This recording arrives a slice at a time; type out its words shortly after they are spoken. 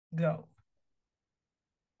Go.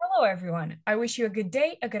 Hello, everyone. I wish you a good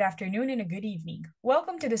day, a good afternoon, and a good evening.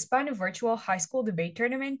 Welcome to the spUN Virtual High School Debate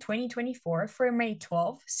Tournament 2024 for May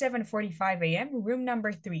 12, 7:45 a.m., room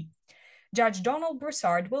number 3. Judge Donald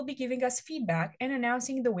Broussard will be giving us feedback and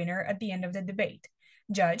announcing the winner at the end of the debate.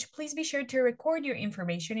 Judge, please be sure to record your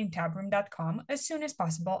information in tabroom.com as soon as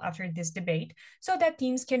possible after this debate so that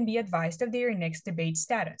teams can be advised of their next debate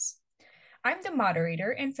status. I'm the moderator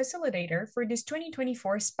and facilitator for this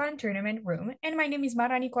 2024 spUN tournament room, and my name is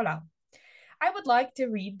Mara Nicolau. I would like to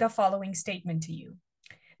read the following statement to you.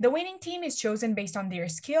 The winning team is chosen based on their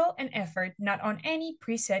skill and effort, not on any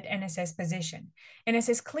preset NSS position.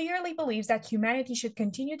 NSS clearly believes that humanity should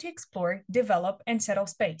continue to explore, develop, and settle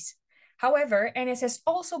space. However, NSS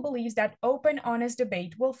also believes that open, honest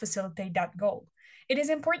debate will facilitate that goal. It is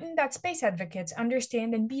important that space advocates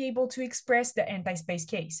understand and be able to express the anti-space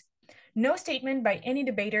case. No statement by any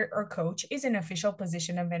debater or coach is an official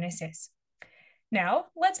position of NSS. Now,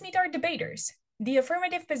 let's meet our debaters. The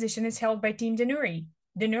affirmative position is held by Team Danuri.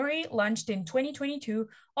 Danuri launched in 2022,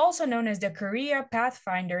 also known as the Korea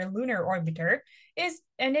Pathfinder Lunar Orbiter,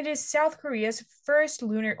 and it is South Korea's first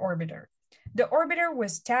lunar orbiter. The orbiter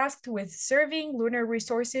was tasked with surveying lunar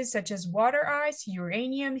resources such as water ice,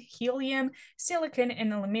 uranium, helium, silicon,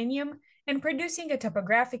 and aluminum, and producing a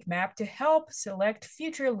topographic map to help select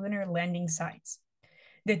future lunar landing sites.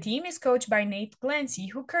 The team is coached by Nate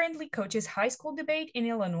Glancy, who currently coaches high school debate in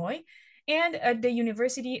Illinois and at the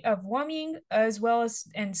University of Wyoming, as well as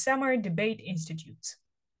in summer debate institutes.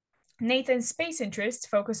 Nathan's space interests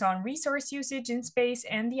focus on resource usage in space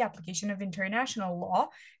and the application of international law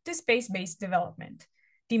to space-based development.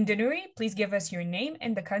 Team Danuri, please give us your name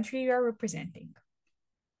and the country you are representing.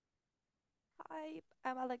 Hi,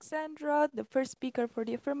 I'm Alexandra, the first speaker for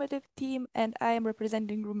the affirmative team, and I am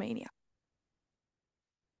representing Romania.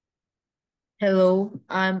 Hello,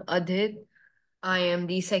 I'm Adit. I am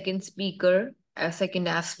the second speaker, a second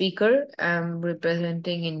half speaker. I'm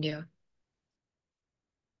representing India.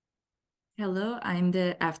 Hello, I'm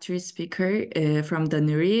the after speaker from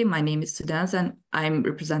Danuri. My name is Sudans and I'm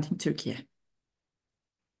representing Turkey.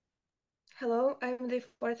 Hello, I'm the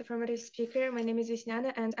fourth affirmative speaker. My name is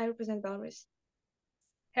Visnana and I represent Belarus.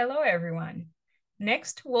 Hello, everyone.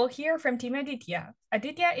 Next, we'll hear from Team Aditya.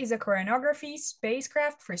 Aditya is a choreography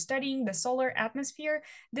spacecraft for studying the solar atmosphere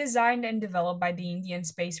designed and developed by the Indian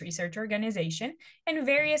Space Research Organization and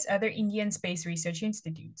various other Indian space research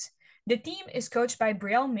institutes. The team is coached by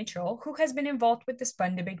Brielle Mitchell, who has been involved with the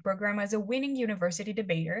spUN debate program as a winning university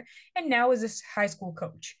debater and now is a high school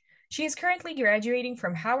coach. She is currently graduating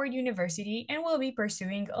from Howard University and will be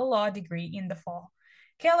pursuing a law degree in the fall.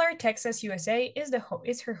 Keller, Texas, USA is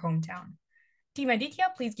her hometown. Team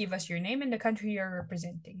Aditya, please give us your name and the country you're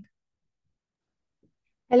representing.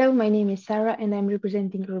 Hello, my name is Sarah and I'm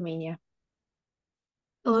representing Romania.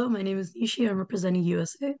 Hello, my name is Nishi. I'm representing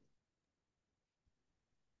USA.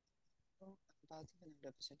 I'm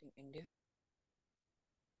representing India.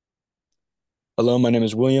 Hello, my name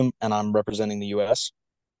is William, and I'm representing the US.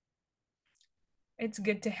 It's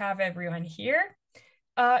good to have everyone here.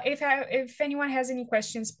 If anyone has any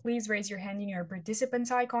questions, please raise your hand in your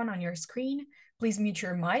participants icon on your screen. Please mute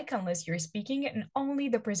your mic unless you're speaking, and only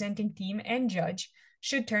the presenting team and judge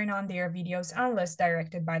should turn on their videos unless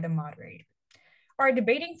directed by the moderator. Our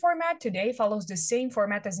debating format today follows the same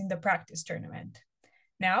format as in the practice tournament.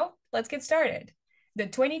 Now, let's get started. The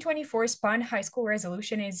 2024 spUN High School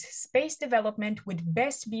resolution is space development would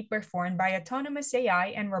best be performed by autonomous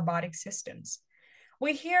AI and robotic systems.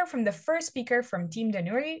 We hear from the first speaker from Team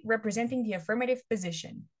Danuri, representing the affirmative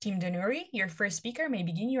position. Team Danuri, your first speaker may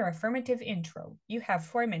begin your affirmative intro. You have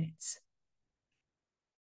 4 minutes.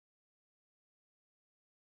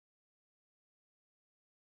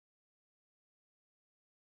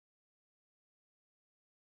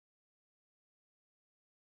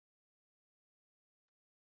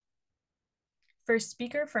 First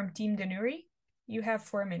speaker from Team Danuri, you have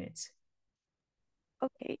 4 minutes.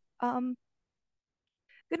 Okay.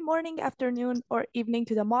 Good morning, afternoon, or evening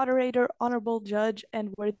to the moderator, honorable judge,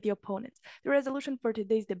 and worthy opponents. The resolution for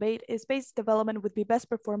today's debate is space development would be best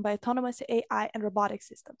performed by autonomous AI and robotic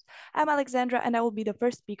systems. I'm Alexandra, and I will be the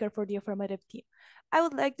first speaker for the affirmative team. I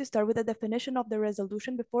would like to start with a definition of the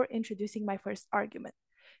resolution before introducing my first argument.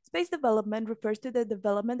 Space development refers to the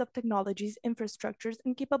development of technologies, infrastructures,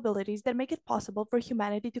 and capabilities that make it possible for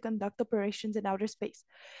humanity to conduct operations in outer space.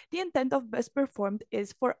 The intent of best performed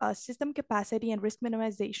is for us system capacity and risk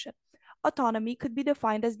minimization. Autonomy could be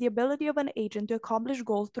defined as the ability of an agent to accomplish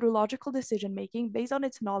goals through logical decision making based on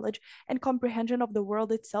its knowledge and comprehension of the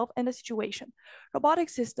world itself and a situation. Robotic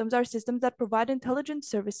systems are systems that provide intelligent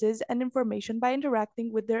services and information by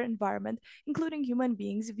interacting with their environment, including human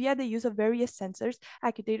beings, via the use of various sensors,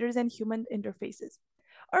 actuators, and human interfaces.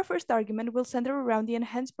 Our first argument will center around the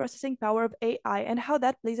enhanced processing power of AI and how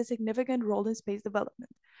that plays a significant role in space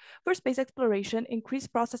development. For space exploration,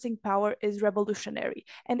 increased processing power is revolutionary,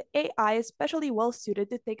 and AI is especially well suited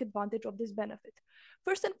to take advantage of this benefit.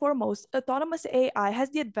 First and foremost, autonomous AI has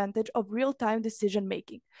the advantage of real time decision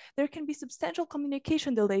making. There can be substantial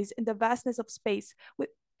communication delays in the vastness of space,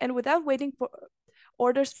 and without waiting for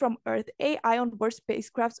orders from Earth, AI on board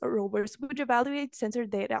spacecrafts or rovers would evaluate sensor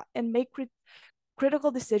data and make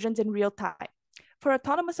critical decisions in real time. For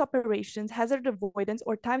autonomous operations, hazard avoidance,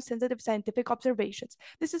 or time sensitive scientific observations,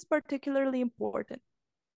 this is particularly important.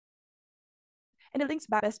 And it links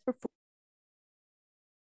back best performance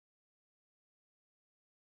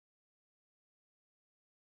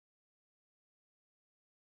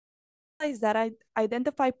that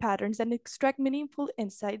identify patterns and extract meaningful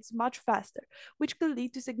insights much faster, which could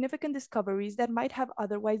lead to significant discoveries that might have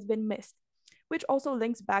otherwise been missed, which also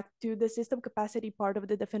links back to the system capacity part of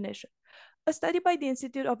the definition. A study by the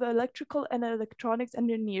Institute of Electrical and Electronics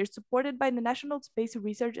Engineers, supported by the National Space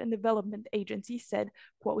Research and Development Agency, said,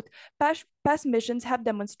 quote, past missions have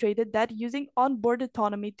demonstrated that using onboard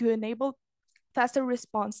autonomy to enable faster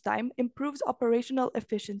response time improves operational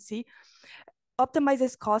efficiency,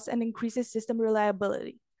 optimizes costs, and increases system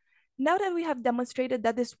reliability. Now that we have demonstrated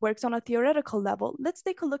that this works on a theoretical level, let's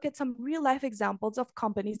take a look at some real life examples of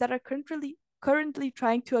companies that are currently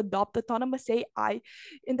trying to adopt autonomous AI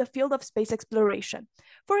in the field of space exploration.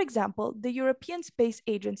 For example, the European Space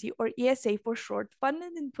Agency, or ESA for short,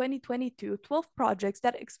 funded in 2022 12 projects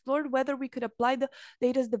that explored whether we could apply the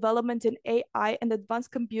latest developments in AI and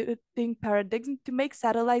advanced computing paradigms to make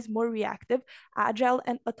satellites more reactive, agile,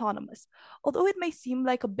 and autonomous. Although it may seem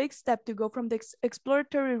like a big step to go from the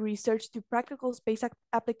exploratory research to practical space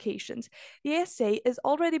applications, the ESA is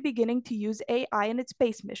already beginning to use AI in its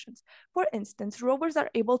space missions. For instance, rovers are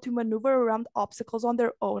able to maneuver around obstacles on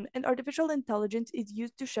their own, and artificial intelligence is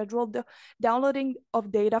used to schedule the downloading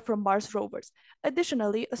of data from Mars rovers.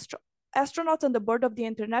 Additionally, astronauts on the board of the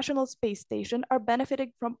International Space Station are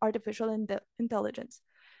benefiting from artificial intelligence.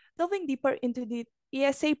 Delving deeper into the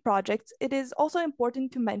ESA projects, it is also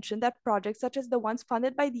important to mention that projects such as the ones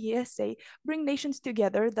funded by the ESA bring nations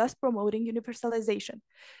together, thus promoting universalization.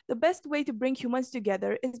 The best way to bring humans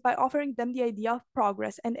together is by offering them the idea of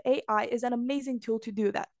progress, and AI is an amazing tool to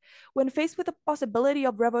do that. When faced with the possibility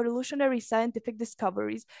of revolutionary scientific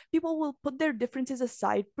discoveries, people will put their differences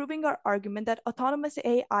aside, proving our argument that autonomous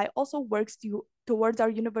AI also works towards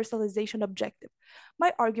our universalization objective.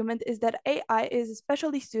 My argument is that AI is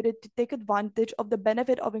especially suited to take advantage of the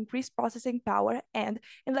benefit of increased processing power, and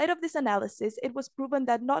in light of this analysis, it was proven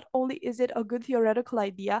that not only is it a good theoretical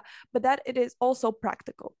idea, but that it is also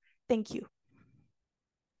practical. Thank you.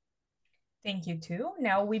 Thank you too.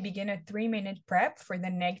 Now we begin a 3-minute prep for the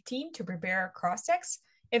NEG team to prepare our cross-checks.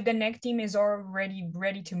 If the NEG team is already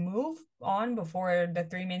ready to move on before the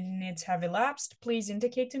 3 minutes have elapsed, please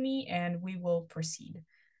indicate to me and we will proceed.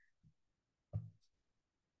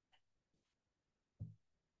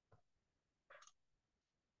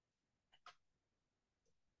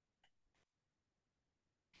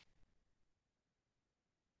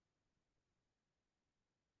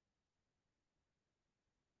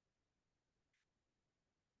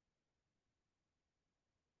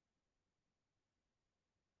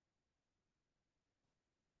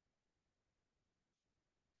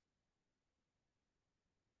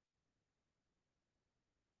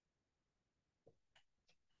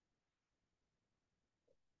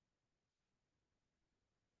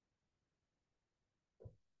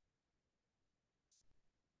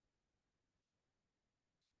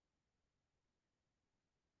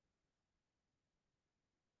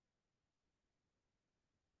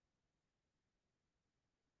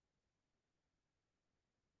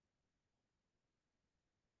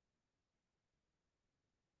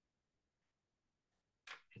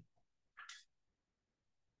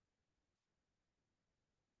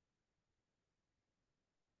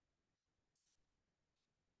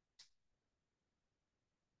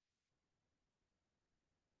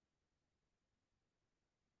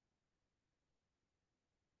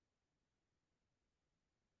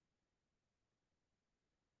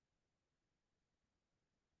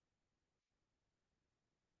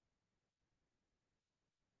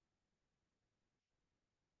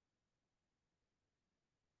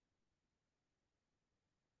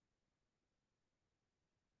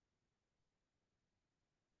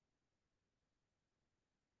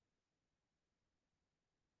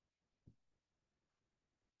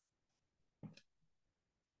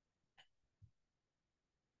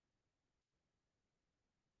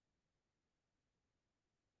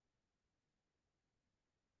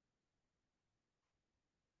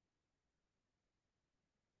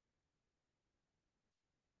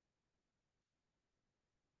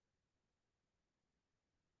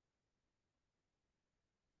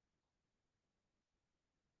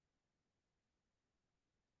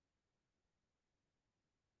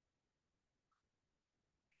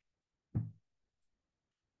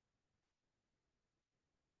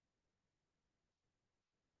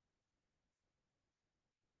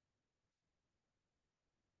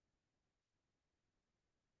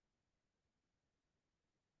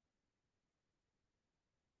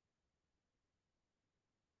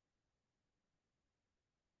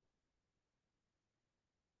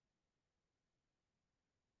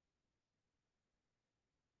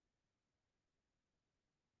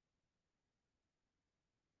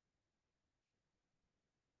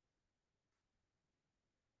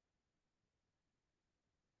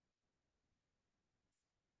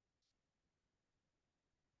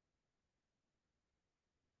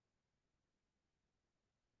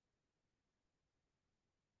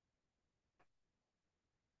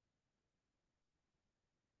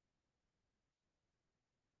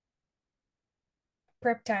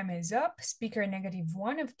 Prep time is up. Speaker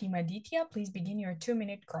 -1 of Team Aditya, please begin your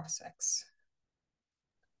 2-minute cross-ex.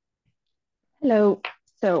 Hello.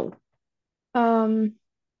 So,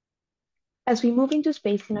 as we move into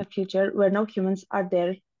space in a future where no humans are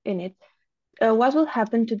there in it, what will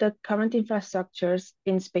happen to the current infrastructures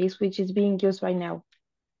in space which is being used right now?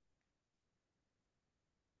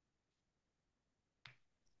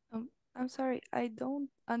 I'm sorry, I don't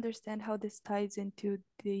understand how this ties into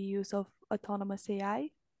the use of autonomous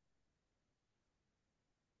AI.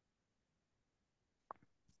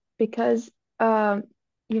 Because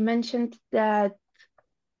you mentioned that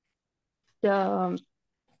how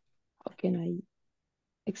can I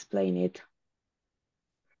explain it?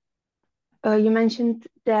 You mentioned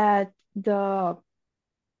that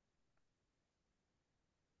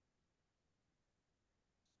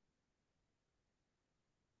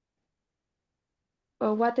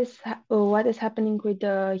what is happening with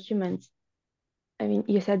the humans. I mean,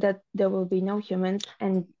 you said that there will be no humans,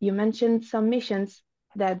 and you mentioned some missions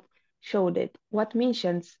that showed it. What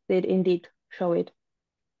missions did indeed show it?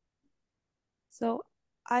 So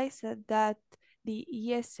I said that the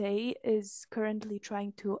ESA is currently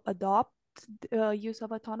trying to adopt the use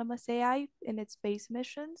of autonomous AI in its space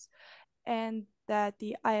missions, and that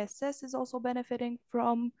the ISS is also benefiting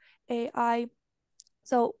from AI.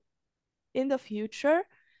 So in the future,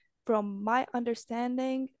 from my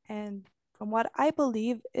understanding and from what I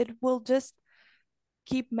believe, it will just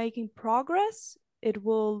keep making progress. It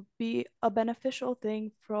will be a beneficial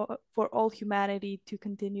thing for all humanity to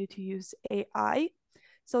continue to use AI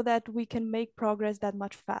so that we can make progress that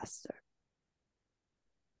much faster.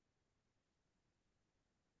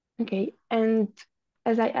 Okay, and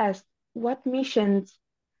as I asked, what missions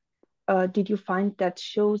did you find that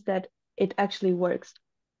shows that it actually works?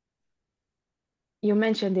 You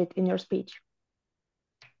mentioned it in your speech.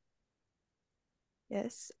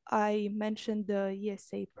 Yes, I mentioned the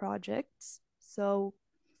ESA projects. So,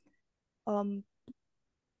 I'm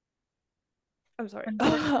sorry.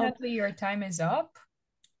 Unfortunately, your time is up.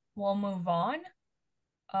 We'll move on.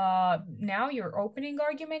 Now your opening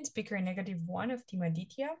argument, speaker -1 of Team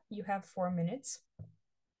Aditya. You have 4 minutes.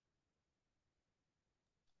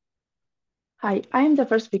 Hi, I am the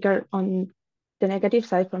first speaker on the negative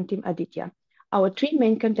side from Team Aditya. Our three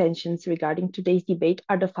main contentions regarding today's debate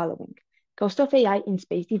are the following: cost of AI in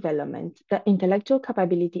space development, the intellectual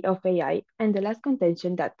capability of AI, and the last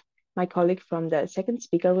contention that my colleague from the second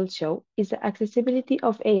speaker will show is the accessibility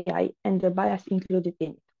of AI and the bias included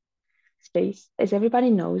in it. Space, as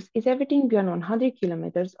everybody knows, is everything beyond 100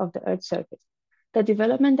 kilometers of the Earth's surface. The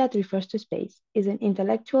development that refers to space is an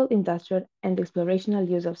intellectual, industrial, and explorational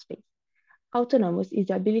use of space. Autonomous is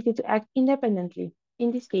the ability to act independently,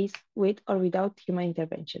 in this case, with or without human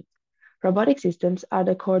intervention. Robotic systems are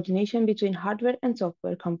the coordination between hardware and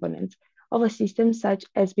software components of a system, such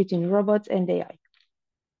as between robots and AI.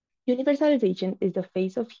 Universalization is the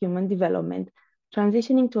phase of human development,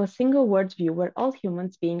 transitioning to a single world view where all human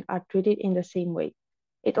beings are treated in the same way.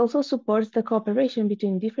 It also supports the cooperation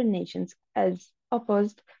between different nations as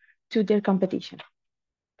opposed to their competition.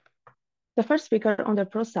 The first speaker on the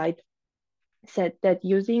pro side said that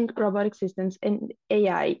using robotic systems and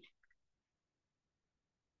AI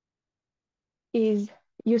is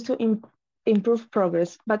used to improve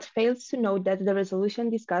progress, but fails to note that the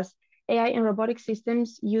resolution discussed AI and robotic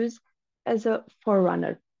systems use as a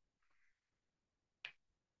forerunner.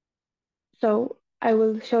 So I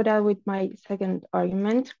will show that with my second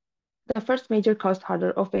argument. The first major cost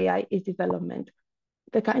hurdle of AI is development.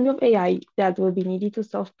 The kind of AI that will be needed to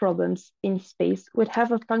solve problems in space would have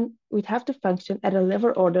to function at a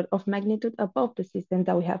level order of magnitude above the system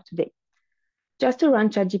that we have today. Just to run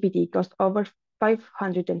ChatGPT costs over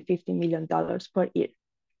 $550 million per year.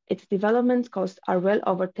 Its development costs are well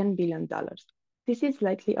over $10 billion. This is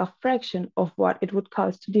likely a fraction of what it would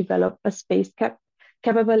cost to develop a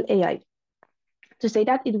space-capable AI. To say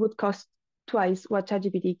that it would cost twice what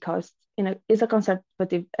ChatGPT costs is a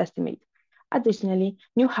conservative estimate. Additionally,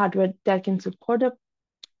 new hardware that can support the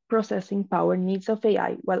processing power needs of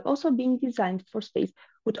AI while also being designed for space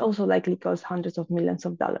would also likely cost hundreds of millions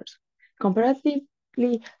of dollars. Comparatively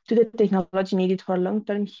to the technology needed for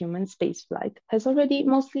long-term human spaceflight has already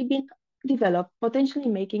mostly been developed, potentially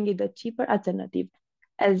making it a cheaper alternative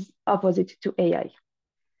as opposite to AI.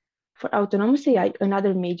 For autonomous AI,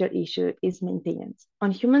 another major issue is maintenance.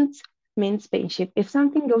 On humans' main spaceship, if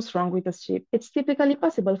something goes wrong with the ship, it's typically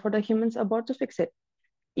possible for the humans aboard to fix it.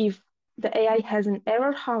 If the AI has an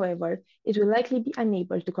error, however, it will likely be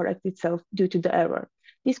unable to correct itself due to the error.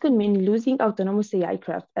 This could mean losing autonomous AI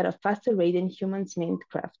craft at a faster rate than humans made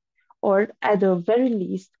craft, or at the very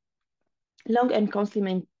least, long and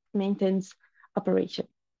costly maintenance operation.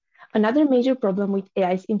 Another major problem with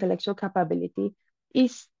AI's intellectual capability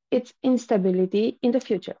is its instability in the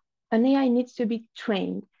future. An AI needs to be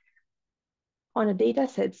trained on a data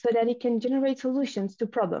set so that it can generate solutions to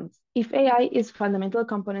problems. If AI is a fundamental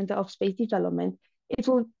component of space development, it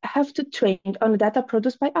will have to train on data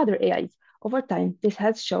produced by other AIs. Over time, this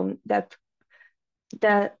has shown that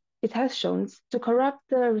it has shown to corrupt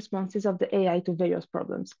the responses of the AI to various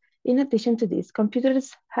problems. In addition to this,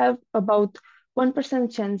 computers have about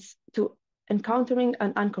 1% chance to encountering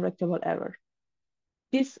an uncorrectable error.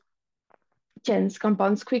 This chance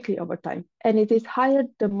compounds quickly over time, and it is higher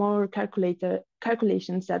the more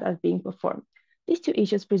calculations that are being performed. These two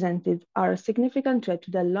issues presented are a significant threat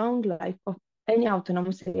to the long life of any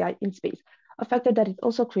autonomous AI in space, a factor that is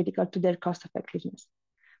also critical to their cost effectiveness.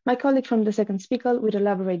 My colleague from the second speaker will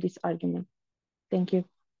elaborate this argument. Thank you.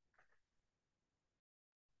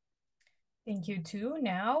 Thank you too.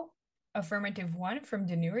 Now, affirmative 1 from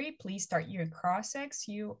Danuri, please start your cross-ex.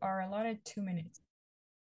 You are allotted 2 minutes.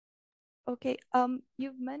 Okay,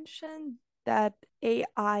 you've mentioned that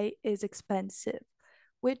AI is expensive,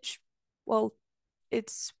 which, well,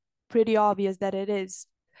 it's pretty obvious that it is.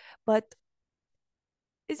 But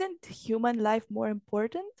isn't human life more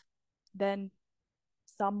important than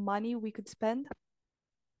some money we could spend?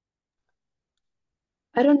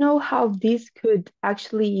 I don't know how this could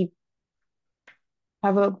actually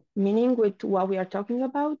have a meaning with what we are talking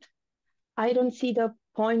about. I don't see the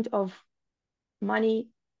point of money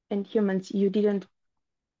and humans. You didn't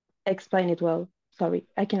explain it well. Sorry,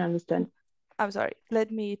 I can understand. I'm sorry.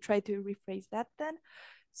 Let me try to rephrase that then.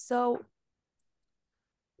 So,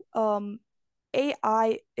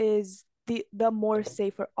 AI is the more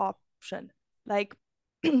safer option. Like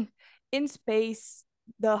in space,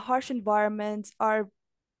 the harsh environments are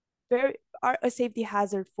a safety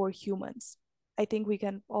hazard for humans. I think we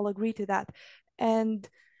can all agree to that. And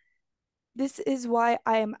this is why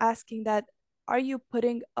I am asking that, are you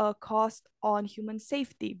putting a cost on human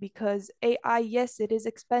safety? Because AI, yes, it is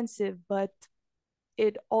expensive, but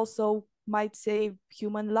it also might save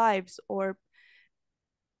human lives or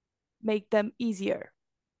make them easier.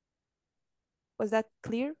 Was that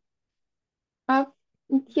clear? Uh,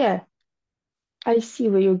 yeah, I see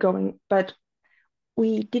where you're going, but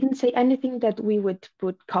we didn't say anything that we would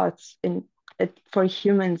put costs in it for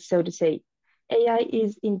humans, so to say. AI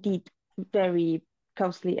is indeed very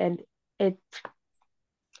costly, and it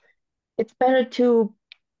it's better to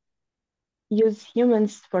use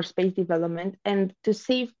humans for space development and to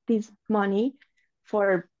save this money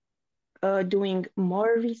for doing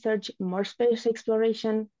more research, more space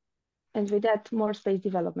exploration, and with that, more space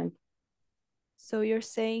development. So you're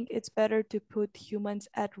saying it's better to put humans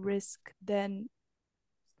at risk than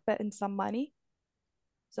spend some money?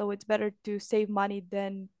 So it's better to save money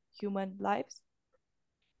than human lives?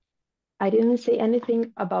 I didn't say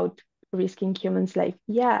anything about risking humans' life.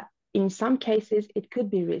 Yeah, in some cases, it could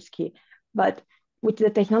be risky, but with the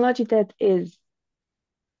technology that is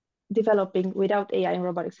developing without AI and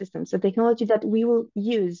robotic systems, the technology that we will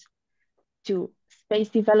use to space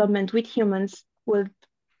development with humans would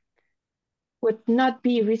not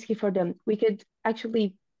be risky for them. We could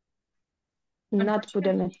actually not put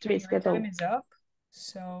them Unfortunately, at risk your at time all. is up,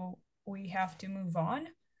 so we have to move on.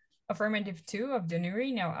 Affirmative 2 of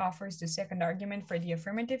Danuri now offers the second argument for the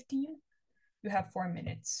affirmative team. You have 4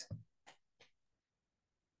 minutes.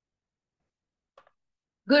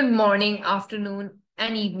 Good morning, afternoon,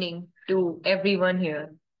 and evening to everyone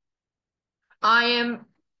here. I am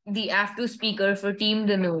the AF2 speaker for Team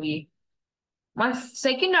Danuri. My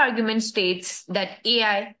second argument states that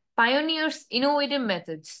AI pioneers innovative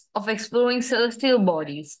methods of exploring celestial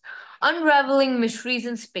bodies, unraveling mysteries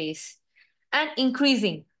in space, and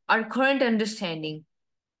increasing our current understanding,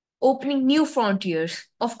 opening new frontiers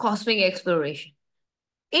of cosmic exploration.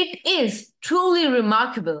 It is truly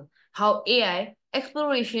remarkable how AI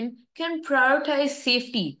exploration can prioritize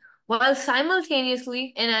safety while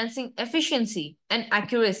simultaneously enhancing efficiency and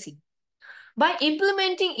accuracy. By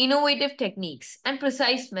implementing innovative techniques and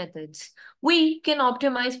precise methods, we can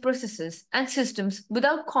optimize processes and systems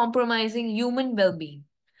without compromising human well being.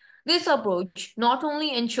 This approach not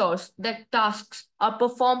only ensures that tasks are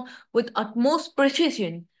performed with utmost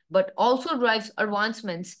precision, but also drives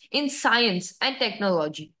advancements in science and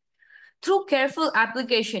technology. Through careful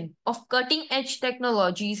application of cutting edge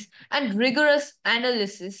technologies and rigorous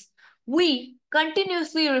analysis, we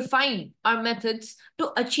continuously refine our methods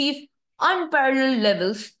to achieve unparalleled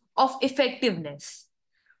levels of effectiveness.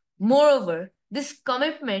 Moreover, this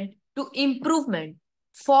commitment to improvement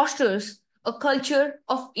fosters a culture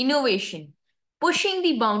of innovation, pushing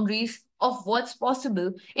the boundaries of what's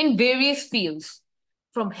possible in various fields,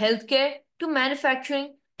 from healthcare to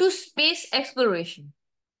manufacturing to space exploration.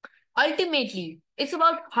 Ultimately, it's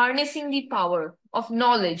about harnessing the power of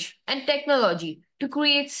knowledge and technology to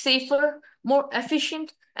create safer, more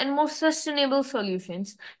efficient, and more sustainable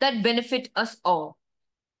solutions that benefit us all.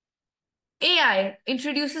 AI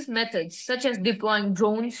introduces methods such as deploying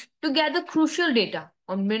drones to gather crucial data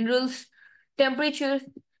on minerals, temperatures,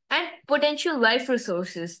 and potential life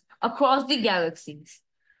resources across the galaxies,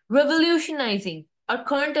 revolutionizing our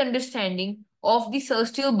current understanding of the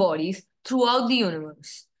celestial bodies throughout the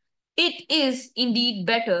universe. It is indeed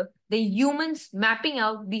better than humans mapping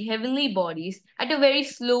out the heavenly bodies at a very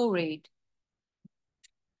slow rate.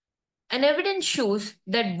 And evidence shows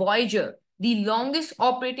that Voyager, the longest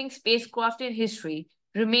operating spacecraft in history,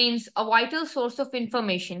 remains a vital source of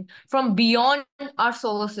information from beyond our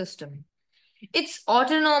solar system. Its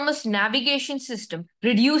autonomous navigation system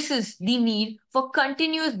reduces the need for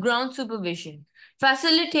continuous ground supervision,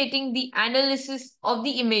 facilitating the analysis of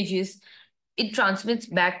the images it transmits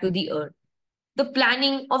back to the Earth. The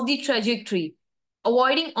planning of the trajectory,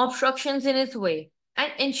 avoiding obstructions in its way,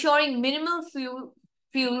 and ensuring minimal fuel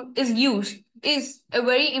is used is a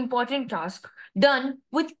very important task done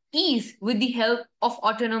with ease with the help of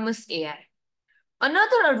autonomous AI.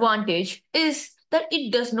 Another advantage is that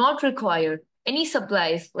it does not require any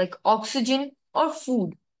supplies like oxygen or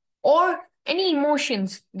food or any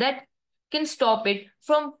emotions that can stop it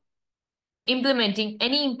from implementing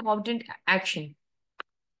any important action.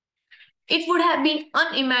 It would have been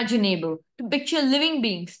unimaginable to picture living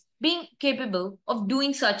beings being capable of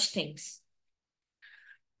doing such things.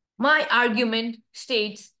 My argument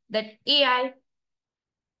states that AI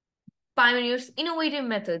pioneers innovative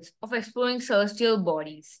methods of exploring celestial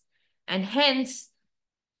bodies, and hence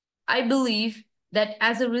I believe that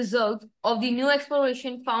as a result of the new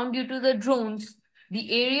exploration found due to the drones,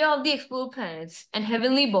 the area of the explored planets and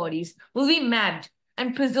heavenly bodies will be mapped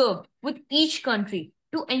and preserved with each country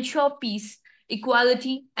to ensure peace,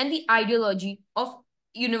 equality, and the ideology of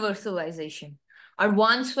universalization.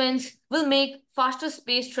 Advancements will make faster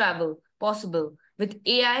space travel possible, with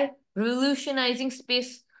AI revolutionizing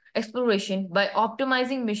space exploration by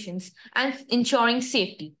optimizing missions and ensuring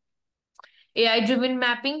safety. AI driven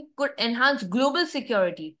mapping could enhance global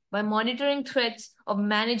security by monitoring threats of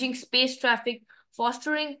managing space traffic,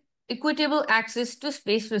 fostering equitable access to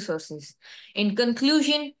space resources. In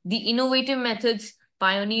conclusion, the innovative methods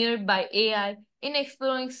pioneered by AI in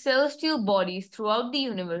exploring celestial bodies throughout the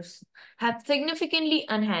universe have significantly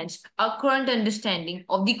enhanced our current understanding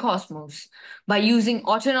of the cosmos. By using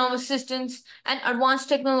autonomous systems and advanced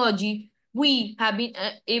technology, we have been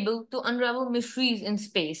able to unravel mysteries in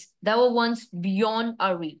space that were once beyond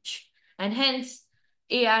our reach. And hence,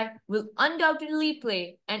 AI will undoubtedly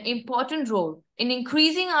play an important role in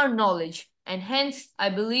increasing our knowledge. And hence, I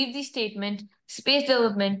believe the statement space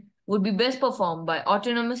development would be best performed by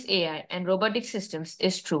autonomous AI and robotic systems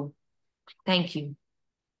is true. Thank you.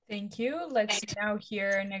 Thank you. Let's now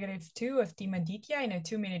hear -2 of Team Aditya in a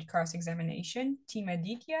 2-minute cross-examination. Team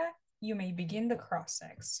Aditya, you may begin the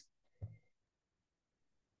cross-ex.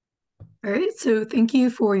 All right, so thank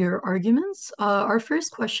you for your arguments. Our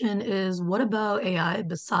first question is, what about AI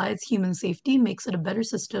besides human safety makes it a better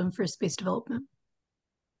system for space development?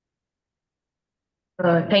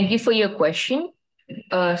 Thank you for your question.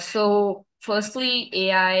 So firstly,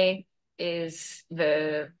 AI has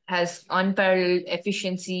unparalleled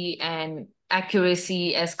efficiency and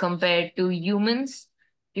accuracy as compared to humans.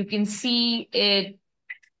 You can see it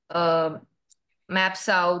uh, maps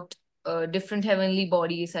out different heavenly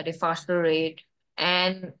bodies at a faster rate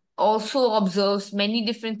and also observes many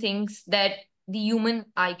different things that the human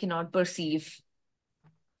eye cannot perceive.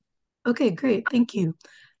 Okay, great, thank you.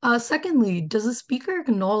 Secondly, does the speaker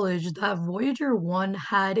acknowledge that Voyager 1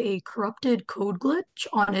 had a corrupted code glitch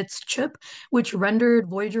on its chip, which rendered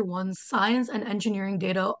Voyager 1's science and engineering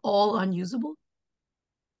data all unusable?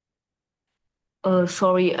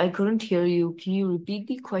 Sorry, I couldn't hear you. Can you repeat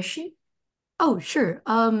the question? Oh, sure.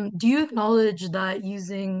 Do you acknowledge that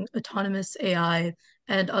using autonomous AI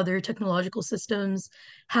and other technological systems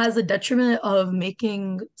has a detriment of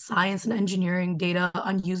making science and engineering data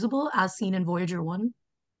unusable, as seen in Voyager 1?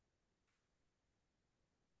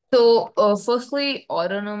 So, firstly,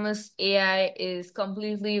 autonomous AI is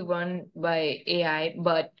completely run by AI,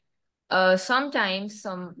 but sometimes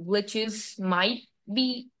some glitches might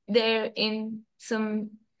be there in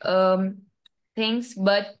some things,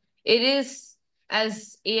 but it is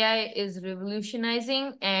as AI is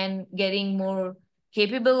revolutionizing and getting more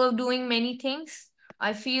capable of doing many things.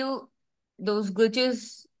 I feel those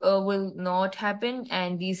glitches will not happen,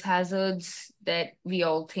 and these hazards that we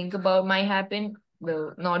all think about might happen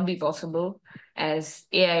will not be possible as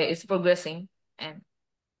AI is progressing. And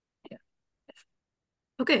yeah.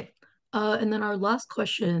 Okay. And then our last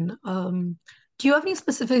question, do you have any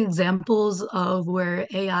specific examples of where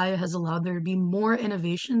AI has allowed there to be more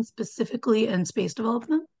innovation, specifically in space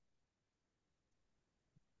development?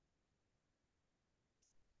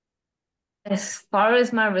 As far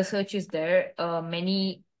as my research is there,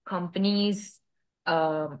 many companies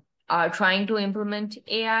are trying to implement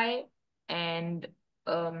AI, and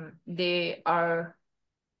they are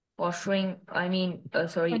fostering,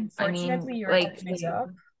 Unfortunately, your like, time is up.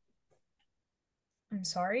 I'm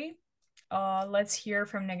sorry. Let's hear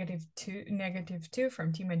from negative two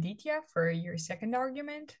from Team Aditya for your second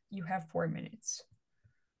argument. You have 4 minutes.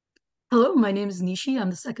 Hello, my name is Nishi. I'm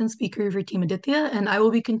the second speaker for Team Aditya, and I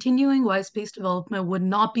will be continuing why space development would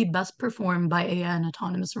not be best performed by AI and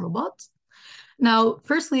autonomous robots. Now,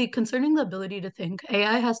 firstly, concerning the ability to think,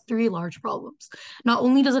 AI has three large problems. Not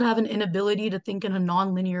only does it have an inability to think in a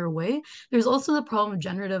non-linear way, there's also the problem of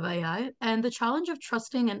generative AI and the challenge of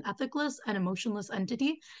trusting an ethicless and emotionless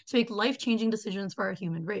entity to make life-changing decisions for our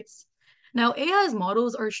human race. Now, AI's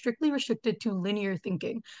models are strictly restricted to linear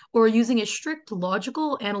thinking, or using a strict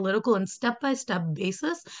logical, analytical, and step-by-step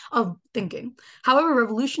basis of thinking. However,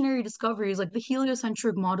 revolutionary discoveries like the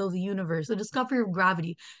heliocentric model of the universe, the discovery of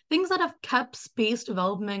gravity, things that have kept space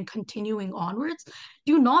development continuing onwards,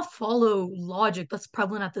 do not follow logic that's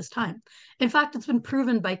prevalent at this time. In fact, it's been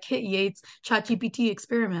proven by Kit Yates' ChatGPT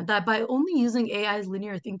experiment that by only using AI's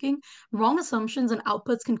linear thinking, wrong assumptions and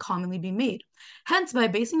outputs can commonly be made. Hence, by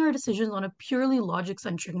basing our decisions on a purely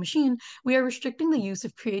logic-centric machine, we are restricting the use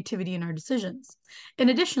of creativity in our decisions. In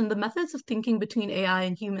addition, the methods of thinking between AI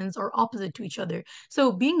and humans are opposite to each other,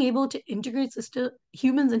 so being able to integrate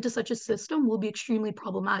humans into such a system will be extremely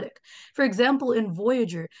problematic. For example, in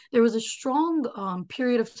Voyager, there was a strong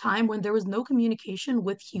period of time when there was no communication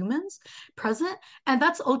with humans present, and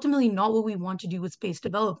that's ultimately not what we want to do with space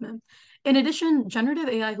development. In addition, generative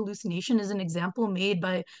AI hallucination is an example made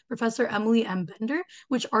by Professor Emily M. Bender,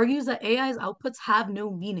 which argues that AI's outputs have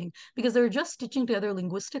no meaning because they're just stitching together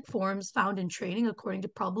linguistic forms found in training according to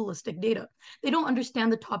probabilistic data. They don't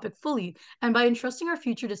understand the topic fully, and by entrusting our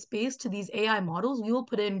future to space to these AI models, we will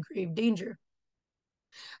put it in grave danger.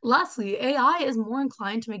 Lastly, AI is more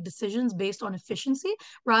inclined to make decisions based on efficiency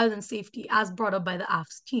rather than safety, as brought up by the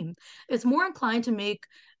AFS team. It's more inclined to make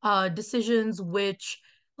decisions which,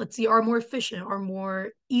 let's see, are more efficient, are more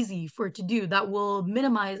easy for it to do, that will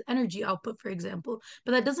minimize energy output, for example.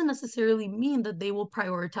 But that doesn't necessarily mean that they will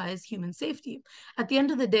prioritize human safety. At the end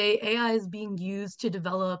of the day, AI is being used to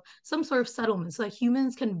develop some sort of settlement so that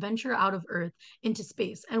humans can venture out of Earth into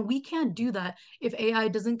space. And we can't do that if AI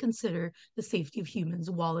doesn't consider the safety of humans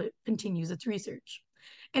while it continues its research.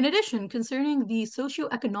 In addition, concerning the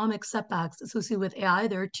socioeconomic setbacks associated with AI,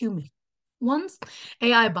 there are two main ones: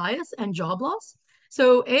 AI bias and job loss.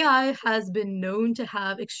 So AI has been known to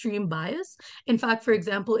have extreme bias. In fact, for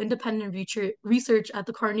example, independent research at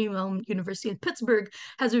the Carnegie Mellon University in Pittsburgh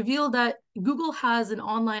has revealed that Google has an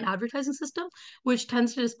online advertising system which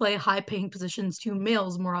tends to display high-paying positions to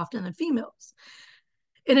males more often than females.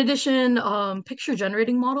 In addition, picture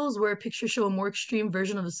generating models where pictures show a more extreme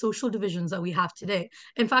version of the social divisions that we have today.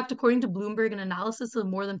 In fact, according to Bloomberg, an analysis of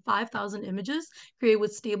more than 5,000 images created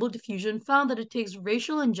with stable diffusion found that it takes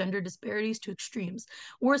racial and gender disparities to extremes,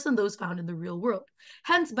 worse than those found in the real world.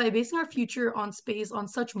 Hence, by basing our future on space on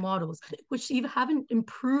such models, which even haven't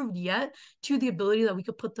improved yet to the ability that we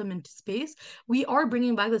could put them into space, we are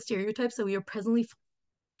bringing back the stereotypes that we are presently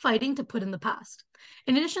fighting to put in the past.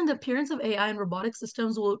 In addition, the appearance of AI and robotic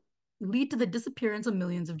systems will lead to the disappearance of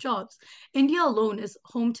millions of jobs. India alone is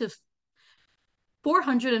home to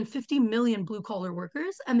 450 million blue-collar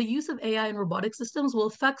workers, and the use of AI and robotic systems will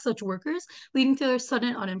affect such workers, leading to their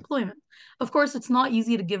sudden unemployment. Of course, it's not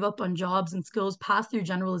easy to give up on jobs and skills passed through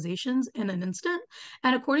generalizations in an instant,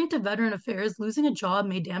 and according to Veteran Affairs, losing a job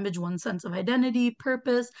may damage one's sense of identity,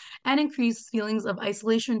 purpose, and increase feelings of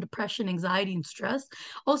isolation, depression, anxiety, and stress,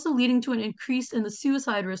 also leading to an increase in the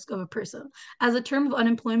suicide risk of a person. As the term of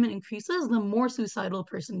unemployment increases, the more suicidal a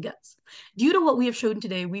person gets. Due to what we have shown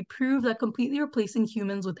today, we prove that completely replacing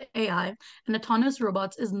humans with AI and autonomous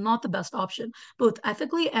robots is not the best option, both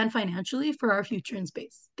ethically and financially, for our future in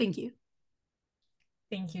space. Thank you.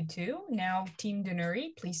 Thank you too. Now, Team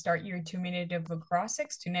Danuri, please start your 2-minute of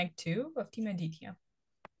acrostics to Neg 2 of Team Aditya.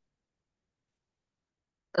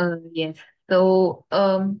 Yes. So,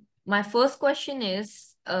 my first question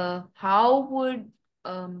is, how would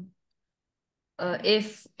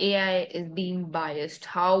if AI is being biased,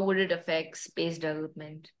 how would it affect space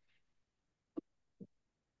development?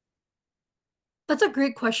 That's a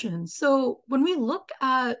great question. So when we look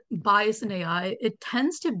at bias in AI, it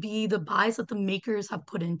tends to be the bias that the makers have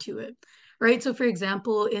put into it, right? So for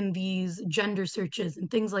example, in these gender searches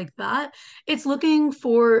and things like that, it's looking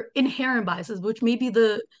for inherent biases, which maybe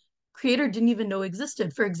the creator didn't even know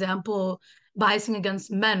existed. For example, biasing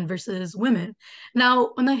against men versus women.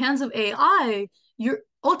 Now, in the hands of AI, you're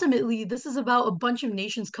ultimately, this is about a bunch of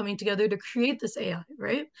nations coming together to create this AI,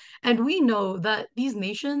 right? And we know that these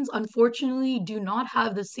nations, unfortunately, do not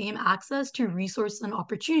have the same access to resources and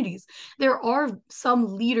opportunities. There are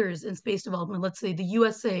some leaders in space development, let's say the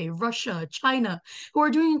USA, Russia, China, who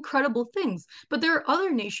are doing incredible things. But there are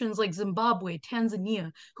other nations like Zimbabwe,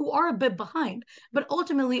 Tanzania, who are a bit behind. But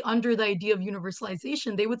ultimately, under the idea of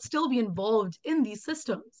universalization, they would still be involved in these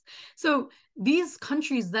systems. So these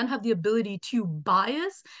countries then have the ability to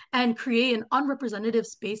bias and create an unrepresentative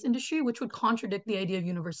space industry, which would contradict the idea of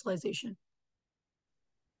universalization.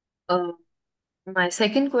 Uh, my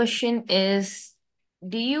second question is,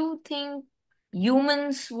 do you think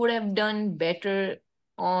humans would have done better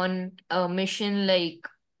on a mission like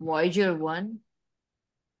Voyager 1?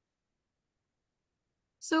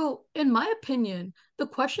 So, in my opinion, the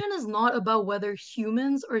question is not about whether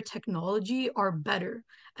humans or technology are better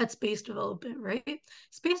at space development, right?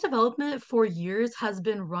 Space development for years has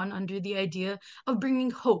been run under the idea of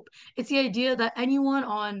bringing hope. It's the idea that anyone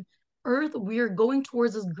on Earth, we are going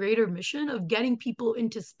towards this greater mission of getting people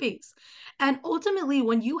into space. And ultimately,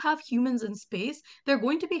 when you have humans in space, they're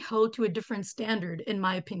going to be held to a different standard, in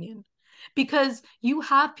my opinion, because you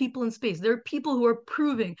have people in space. There are people who are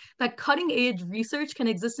proving that cutting edge research can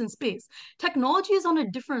exist in space. Technology is on a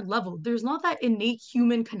different level. There's not that innate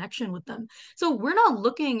human connection with them. So we're not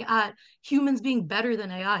looking at humans being better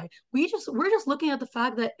than AI. We're just looking at the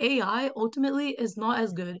fact that AI ultimately is not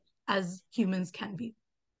as good as humans can be.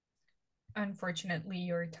 Unfortunately,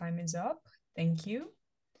 your time is up. Thank you.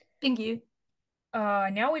 Thank you.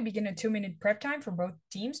 Now we begin a 2-minute prep time for both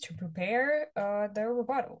teams to prepare their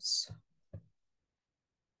rebuttals.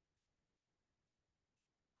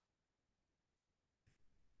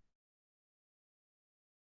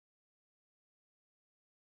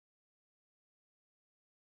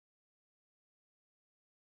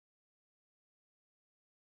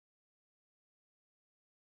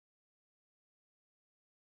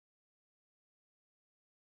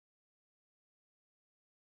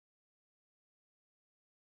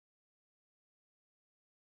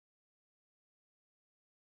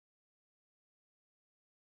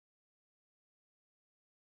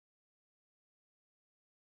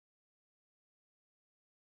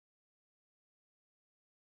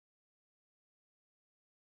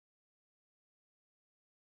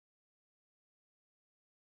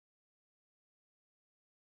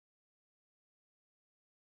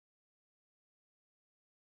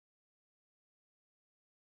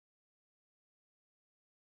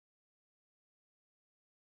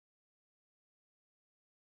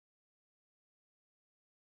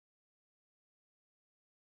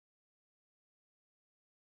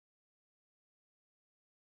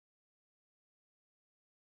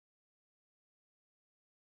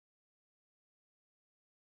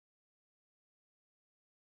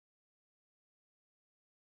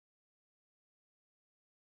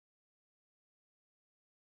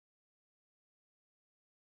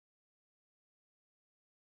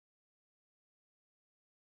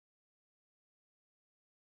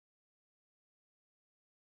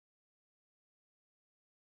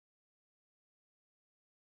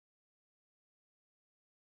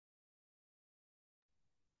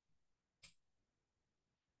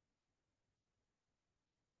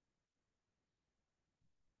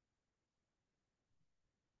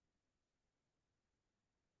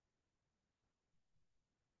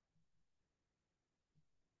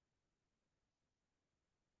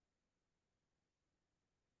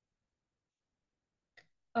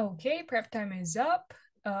 Okay, prep time is up.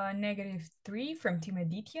 -3 from Team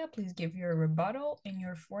Aditya. Please give your rebuttal in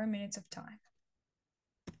your 4 minutes of time.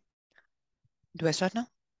 Do I start now?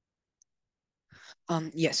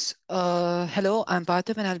 Yes. Hello, I'm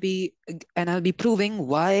Parthiv, and I'll be proving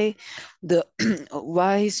why the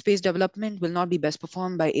why space development will not be best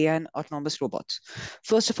performed by AI and autonomous robots.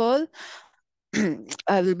 First of all,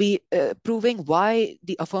 I will be proving why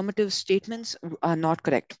the affirmative statements are not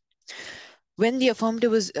correct. When the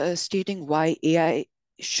affirmative was stating why AI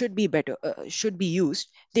should be better, should be used,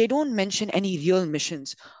 they don't mention any real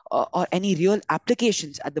missions or any real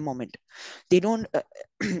applications at the moment. They don't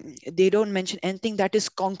they don't mention anything that is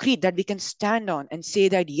concrete that we can stand on and say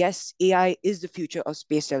that yes, AI is the future of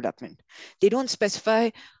space development. They don't specify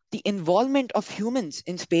the involvement of humans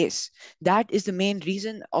in space. That is the main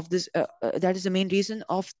reason of this. That is the main reason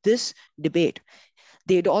of this debate.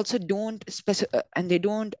 They also don't specify, and they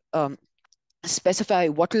don't specify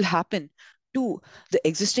what will happen to the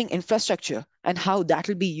existing infrastructure and how that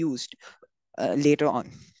will be used later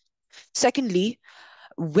on. Secondly,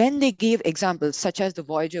 when they gave examples such as the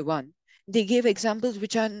Voyager 1, they gave examples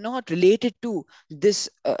which are not related to this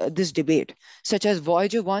debate, such as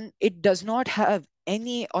Voyager 1. It does not have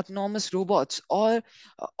any autonomous robots or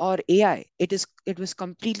AI. It was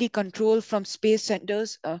completely controlled from space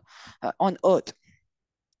centers on Earth,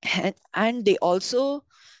 and they also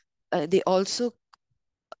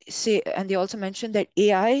say, and they also mentioned that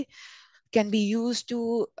AI can be used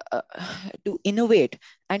to innovate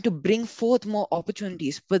and to bring forth more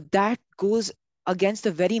opportunities, but that goes against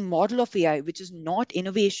the very model of AI, which is not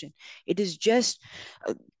innovation. It is just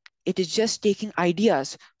uh, it is just taking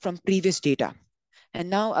ideas from previous data. And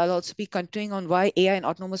now I'll also be continuing on why AI and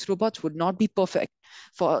autonomous robots would not be perfect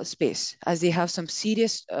for space, as they have some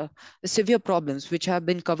severe problems which have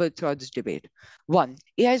been covered throughout this debate. One,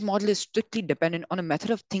 AI's model is strictly dependent on a method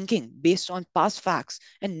of thinking based on past facts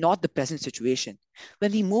and not the present situation.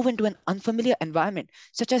 When we move into an unfamiliar environment,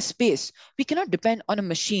 such as space, we cannot depend on a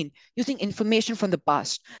machine using information from the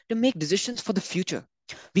past to make decisions for the future.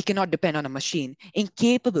 We cannot depend on a machine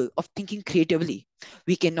incapable of thinking creatively.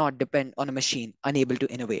 We cannot depend on a machine unable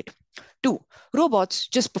to innovate. Two, robots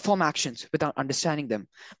just perform actions without understanding them.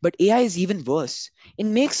 But AI is even worse. It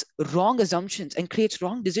makes wrong assumptions and creates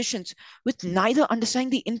wrong decisions with neither understanding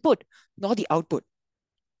the input nor the output.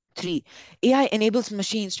 Three, AI enables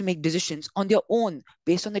machines to make decisions on their own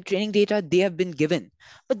based on the training data they have been given.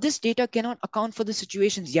 But this data cannot account for the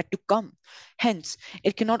situations yet to come. Hence,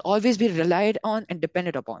 it cannot always be relied on and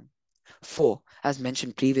depended upon. Four, as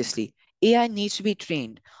mentioned previously, AI needs to be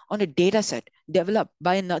trained on a data set developed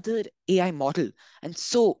by another AI model. And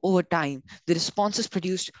so over time, the responses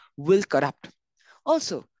produced will corrupt.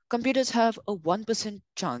 Also, computers have a 1%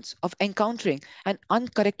 chance of encountering an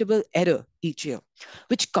uncorrectable error each year,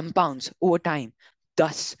 which compounds over time,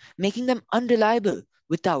 thus making them unreliable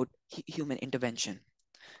without human intervention.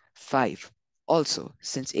 Five, also,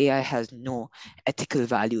 since AI has no ethical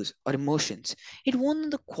values or emotions, it won't know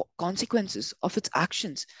the consequences of its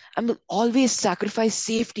actions and will always sacrifice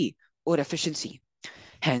safety or efficiency.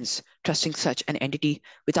 Hence, trusting such an entity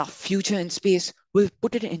with our future in space will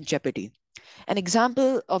put it in jeopardy. An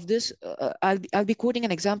example of this, I'll be quoting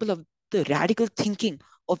an example of the radical thinking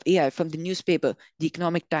of AI from the newspaper, The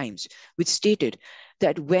Economic Times, which stated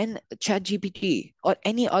that when ChatGPT or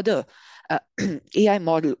any other AI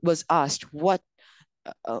model was asked what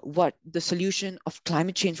the solution of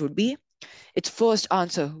climate change would be, its first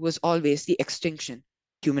answer was always the extinction of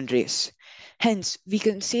the human race. Hence, we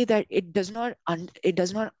can say that it does not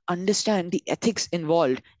understand the ethics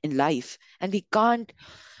involved in life, and we can't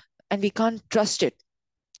trust it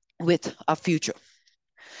with our future.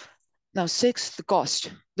 Now, six, the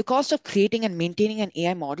cost. The cost of creating and maintaining an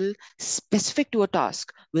AI model specific to a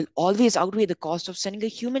task will always outweigh the cost of sending a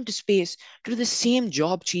human to space to do the same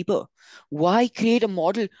job cheaper. Why create a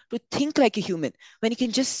model to think like a human when you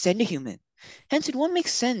can just send a human? Hence, it won't make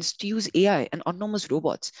sense to use AI and autonomous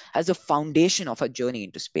robots as the foundation of our journey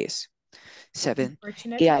into space. Seven,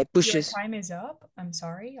 Unfortunately, AI your pushes. time is up. I'm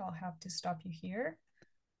sorry, I'll have to stop you here.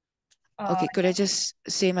 Okay, could I just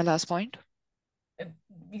say my last point?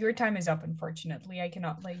 Your time is up, unfortunately. I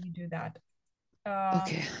cannot let you do that.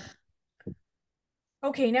 Okay.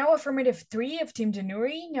 Okay, now affirmative 3 of Team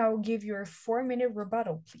Danuri. Now give your 4-minute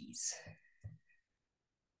rebuttal, please.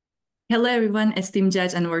 Hello, everyone. Esteemed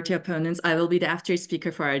judge and worthy opponents, I will be the after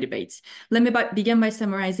speaker for our debate. Let me begin by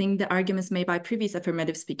summarizing the arguments made by previous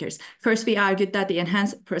affirmative speakers. First, we argued that the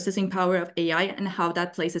enhanced processing power of AI and how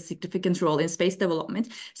that plays a significant role in space development.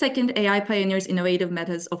 Second, AI pioneers innovative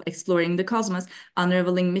methods of exploring the cosmos,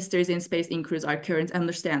 unraveling mysteries in space increase our current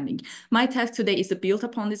understanding. My task today is to build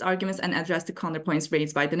upon these arguments and address the counterpoints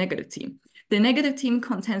raised by the negative team. The negative team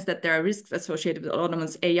contends that there are risks associated with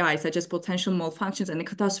autonomous AI, such as potential malfunctions and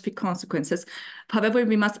catastrophic consequences. However,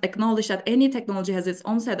 we must acknowledge that any technology has its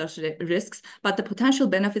own set of risks, but the potential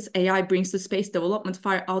benefits AI brings to space development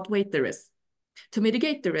far outweigh the risks. To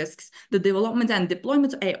mitigate the risks, the development and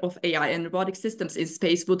deployment of AI and robotic systems in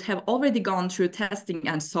space would have already gone through testing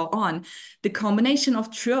and so on. The combination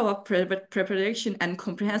of thorough preparation and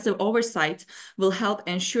comprehensive oversight will help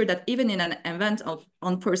ensure that even in an event of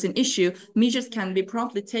unforeseen issue, measures can be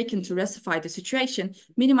promptly taken to rectify the situation,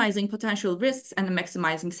 minimizing potential risks and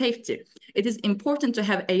maximizing safety. It is important to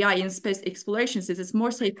have AI in space exploration since it's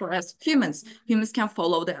more safe for us humans. Humans can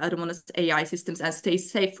follow the autonomous AI systems and stay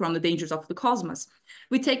safe from the dangers of the cosmos.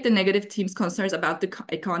 We take the negative team's concerns about the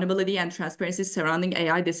accountability and transparency surrounding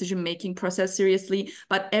AI decision-making process seriously,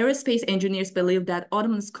 but aerospace engineers believe that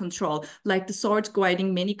autonomous control, like the sword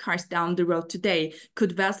guiding many cars down the road today,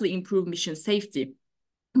 could vastly improve mission safety.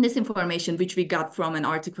 This information, which we got from an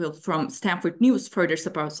article from Stanford News, further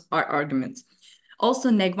supports our argument. Also,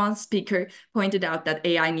 Negvan's speaker pointed out that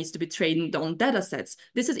AI needs to be trained on data sets.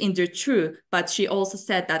 This is indeed true, but she also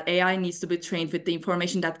said that AI needs to be trained with the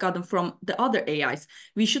information that gotten from the other AIs.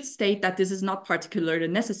 We should state that this is not particularly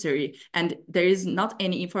necessary, and there is not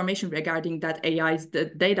any information regarding that AI's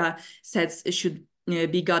data sets should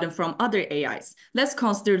be gotten from other AIs. Let's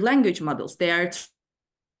consider language models. They are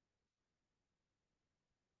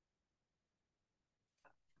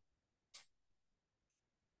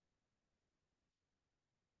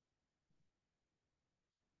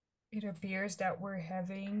It appears that we're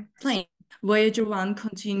having plane. Voyager 1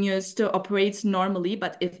 continues to operate normally,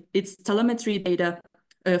 but its telemetry data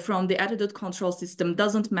from the attitude control system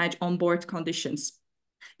doesn't match onboard conditions.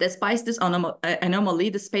 Despite this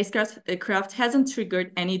anomaly, the spacecraft hasn't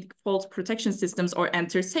triggered any fault protection systems or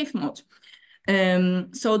entered safe mode.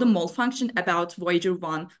 So the malfunction about Voyager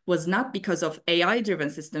 1 was not because of AI-driven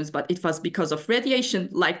systems, but it was because of radiation,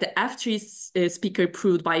 like the F3 speaker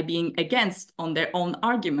proved by being against on their own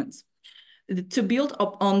arguments. To build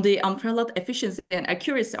up on the unparalleled efficiency and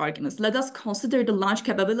accuracy arguments, let us consider the launch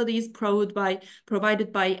capabilities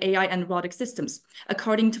provided by AI and robotic systems.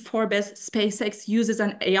 According to Forbes, SpaceX uses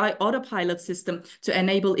an AI autopilot system to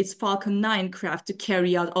enable its Falcon 9 craft to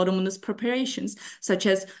carry out autonomous preparations, such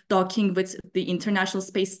as docking with the International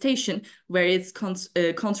Space Station, where it's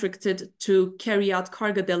contracted to carry out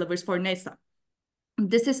cargo deliveries for NASA.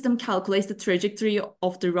 The system calculates the trajectory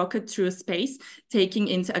of the rocket through space, taking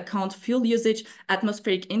into account fuel usage,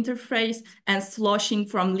 atmospheric interface, and sloshing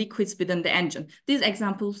from liquids within the engine. These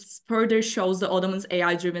examples further shows the autonomous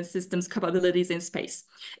AI-driven system's capabilities in space.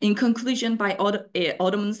 In conclusion, by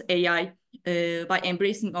autonomous AI, by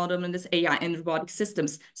embracing autonomous AI and robotic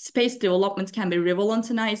systems, space development can be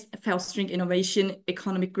revolutionized, fostering innovation,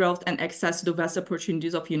 economic growth, and access to the vast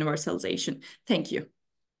opportunities of universalization. Thank you.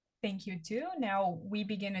 Thank you too. Now we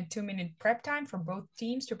begin a 2-minute prep time for both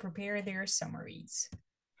teams to prepare their summaries.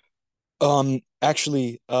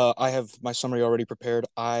 Actually, I have my summary already prepared.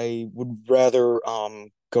 I would rather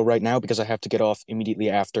go right now because I have to get off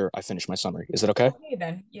immediately after I finish my summary. Is that okay? Okay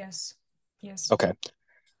then. Yes. Yes. Okay.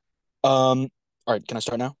 All right, can I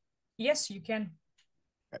start now? Yes, you can.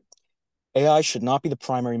 AI should not be the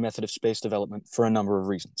primary method of space development for a number of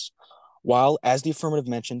reasons. While, as the affirmative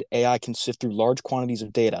mentioned, AI can sift through large quantities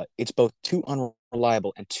of data, it's both too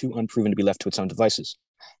unreliable and too unproven to be left to its own devices.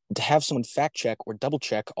 And to have someone fact check or double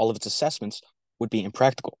check all of its assessments would be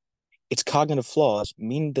impractical. Its cognitive flaws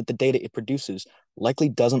mean that the data it produces likely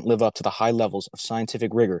doesn't live up to the high levels of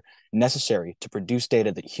scientific rigor necessary to produce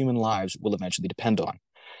data that human lives will eventually depend on.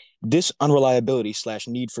 This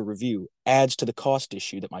unreliability/need for review adds to the cost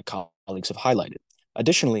issue that my colleagues have highlighted.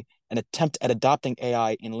 Additionally, an attempt at adopting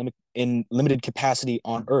AI in limited capacity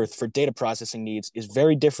on Earth for data processing needs is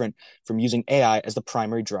very different from using AI as the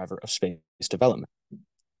primary driver of space development.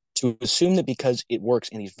 To assume that because it works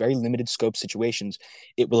in these very limited scope situations,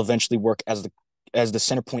 it will eventually work as the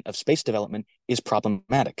center point of space development is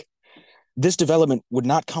problematic. This development would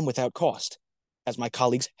not come without cost, as my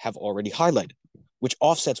colleagues have already highlighted, which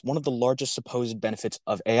offsets one of the largest supposed benefits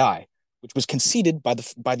of AI, which was conceded by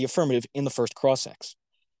the affirmative in the first cross-ex.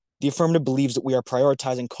 The affirmative believes that we are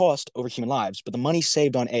prioritizing cost over human lives, but the money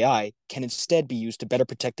saved on AI can instead be used to better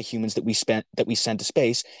protect the humans that we send to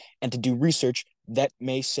space and to do research that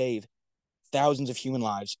may save thousands of human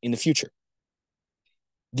lives in the future.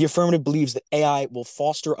 The affirmative believes that AI will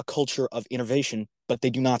foster a culture of innovation, but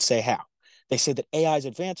they do not say how. They say that AI's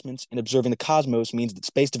advancements in observing the cosmos means that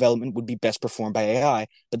space development would be best performed by AI,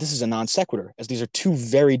 but this is a non sequitur, as these are two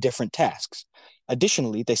very different tasks.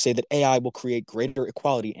 Additionally, they say that AI will create greater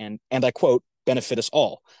equality and I quote, benefit us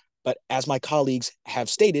all. But as my colleagues have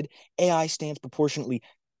stated, AI stands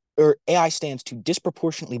to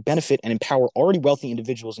disproportionately benefit and empower already wealthy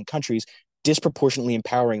individuals and countries, disproportionately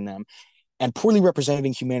empowering them and poorly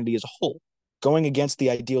representing humanity as a whole, going against the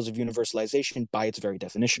ideals of universalization by its very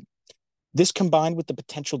definition. This, combined with the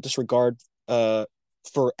potential disregard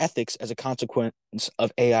for ethics as a consequence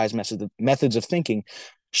of AI's methods of thinking,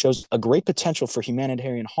 shows a great potential for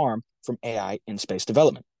humanitarian harm from AI in space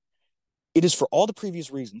development. It is for all the previous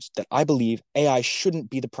reasons that I believe AI shouldn't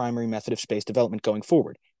be the primary method of space development going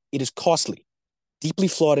forward. It is costly, deeply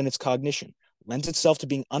flawed in its cognition, lends itself to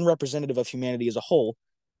being unrepresentative of humanity as a whole,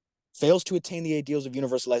 fails to attain the ideals of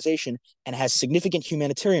universalization, and has significant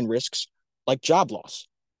humanitarian risks like job loss.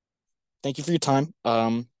 Thank you for your time.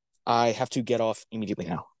 I have to get off immediately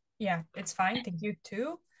now. Yeah, it's fine. Thank you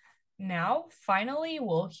too. Now, finally,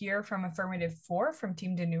 we'll hear from Affirmative 4 from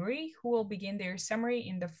Team Danuri, who will begin their summary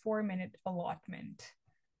in the 4-minute allotment.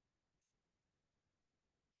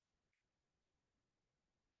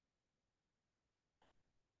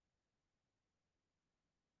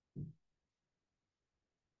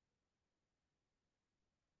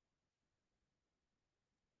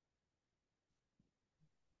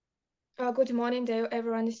 Good morning to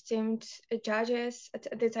everyone, esteemed judges,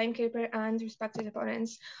 the timekeeper, and respected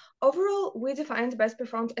opponents. Overall, we defined best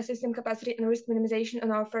performed system capacity and risk minimization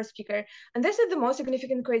on our first speaker. And this is the most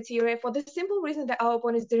significant criteria for the simple reason that our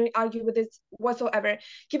opponents didn't argue with it whatsoever.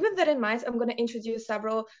 Keeping that in mind, I'm going to introduce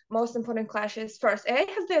several most important clashes. First, AI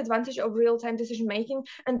has the advantage of real-time decision-making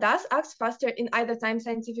and thus acts faster in either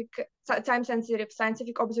time-sensitive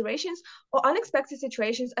scientific observations or unexpected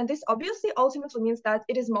situations. And this obviously ultimately means that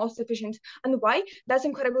it is most efficient. And why? That's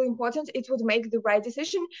incredibly important. It would make the right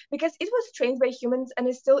decision because it was trained by humans and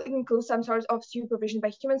it still includes some sort of supervision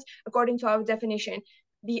by humans according to our definition.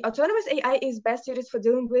 The autonomous AI is best suited for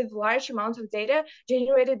dealing with large amounts of data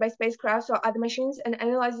generated by spacecrafts or other machines and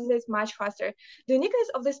analyzes it much faster. The uniqueness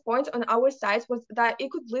of this point on our side was that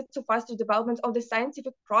it could lead to faster development of the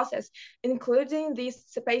scientific process, including the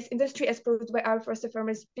space industry as proved by our first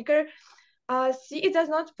affirmative speaker. It does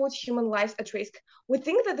not put human lives at risk. We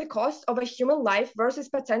think that the cost of a human life versus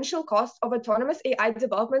potential cost of autonomous AI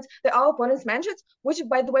development that our opponents mentioned, which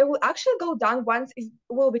by the way will actually go down once it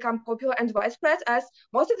will become popular and widespread, as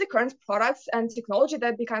most of the current products and technology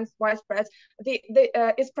that becomes widespread,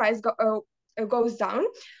 its price goes down.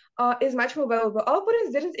 Is much more valuable. Our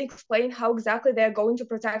opponents didn't explain how exactly they're going to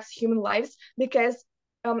protect human lives because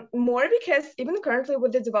even currently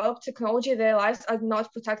with the developed technology, their lives are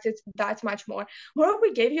not protected that much more. Moreover,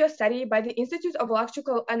 we gave you a study by the Institute of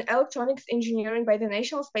Electrical and Electronics Engineering by the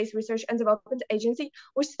National Space Research and Development Agency,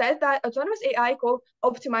 which said that autonomous AI, quote,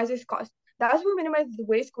 optimizes cost. Thus, we minimize the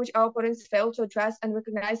risk which our opponents fail to address and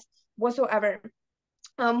recognize whatsoever.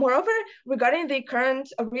 Moreover, regarding the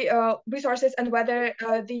current resources and whether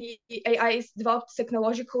the AI is developed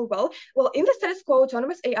technologically well, in the status quo,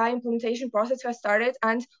 autonomous AI implementation process has started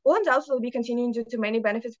and will undoubtedly be continuing due to many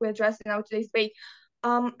benefits we addressed in our today's debate.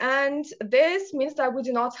 And this means that we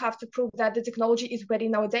do not have to prove that the technology is ready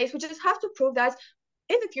nowadays. We just have to prove that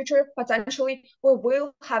in the future, potentially, we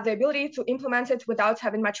will have the ability to implement it without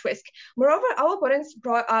having much risk. Moreover, our opponents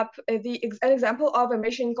brought up an example of a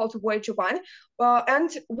mission called Voyager 1, and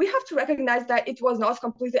we have to recognize that it was not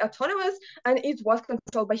completely autonomous and it was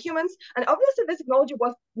controlled by humans. And obviously, the technology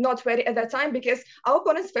was not ready at that time because our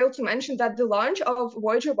opponents failed to mention that the launch of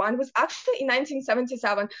Voyager 1 was actually in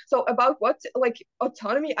 1977. So about what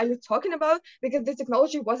autonomy are you talking about? Because the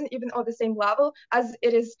technology wasn't even on the same level as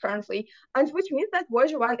it is currently. And which means that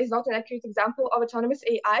Voyager 1 is not an accurate example of autonomous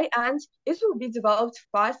AI, and it will be developed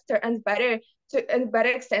faster and better to a better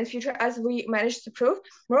extent future as we managed to prove.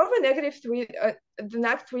 Moreover, the negative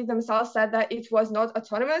three themselves said that it was not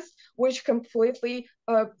autonomous, which completely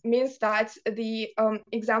means that the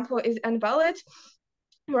example is invalid.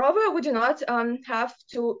 Moreover, we do not have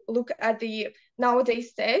to look at the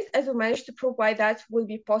nowadays state as we managed to prove why that will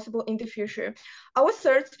be possible in the future. Our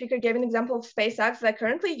third speaker gave an example of SpaceX that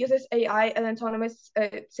currently uses AI and autonomous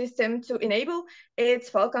system to enable its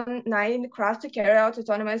Falcon 9 craft to carry out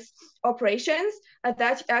autonomous operations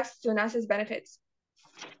that acts to NASA's benefits.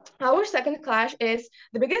 Our second clash is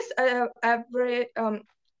the biggest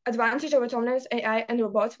advantage of autonomous AI and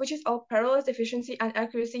robots, which is all parallel efficiency and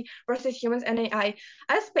accuracy versus humans and AI.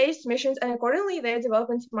 As space missions and accordingly their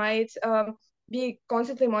development might be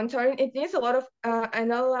constantly monitoring, it needs a lot of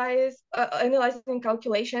analyzing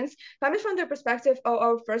calculations coming from the perspective of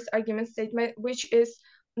our first argument statement, which is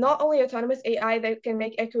not only autonomous AI that can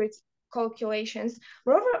make accurate calculations.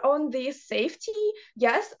 Moreover, on the safety,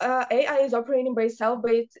 yes, AI is operating by itself,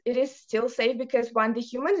 but it is still safe because when the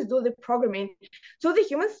humans do the programming, so the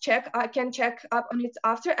humans can check up on it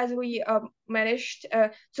after, as we managed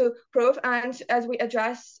to prove and as we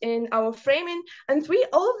addressed in our framing. And three,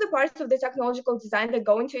 all of the parts of the technological design that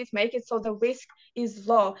go into it make it so the risk is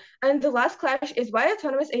low. And the last clash is why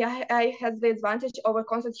autonomous AI has the advantage over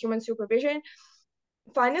constant human supervision.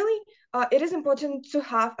 Finally, it is important to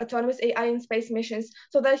have autonomous AI in space missions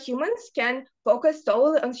so that humans can focus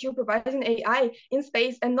solely on supervising AI in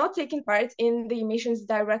space and not taking part in the missions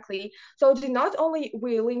directly. So not only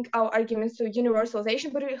we link our arguments to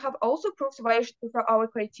universalization, but we have also proved why for our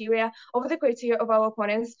criteria over the criteria of our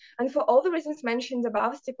opponents. And for all the reasons mentioned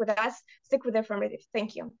above, stick with us, stick with the affirmative.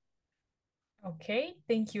 Thank you. Okay,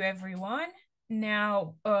 thank you, everyone.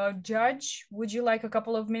 Now, Judge, would you like a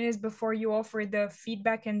couple of minutes before you offer the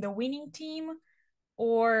feedback and the winning team?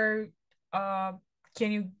 Or can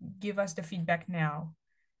you give us the feedback now?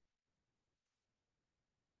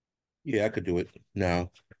 Yeah, I could do it now.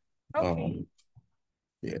 Okay.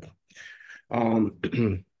 Yeah.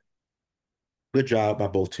 Good job by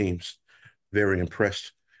both teams. Very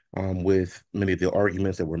impressed with many of the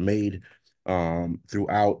arguments that were made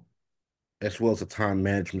throughout, as well as the time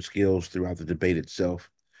management skills throughout the debate itself.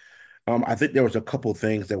 I think there was a couple of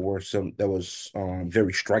things that was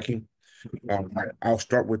very striking. I'll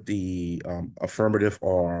start with the affirmative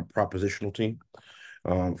or propositional team.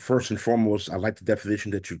 First and foremost, I like the definition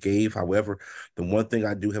that you gave. However, the one thing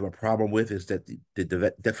I do have a problem with is that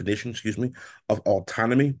the definition, excuse me, of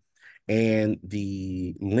autonomy and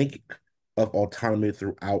the link of autonomy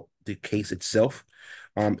throughout the case itself.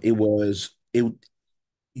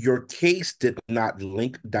 Your case did not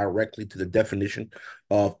link directly to the definition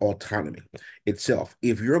of autonomy itself.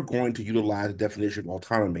 If you're going to utilize the definition of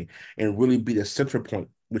autonomy and really be the center point,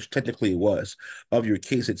 which technically it was, of your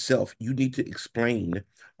case itself, you need to explain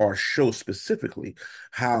or show specifically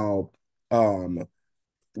how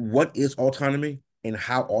what is autonomy and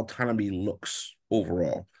how autonomy looks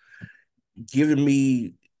overall. Giving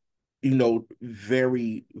me,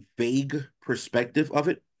 very vague perspective of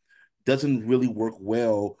it doesn't really work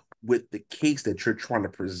well with the case that you're trying to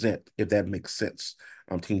present, if that makes sense,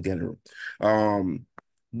 Team Danuri.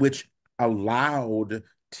 Which allowed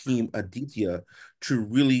Team Aditya to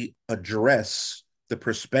really address the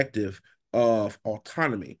perspective of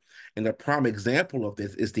autonomy. And the prime example of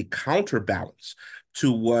this is the counterbalance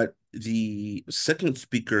to what the second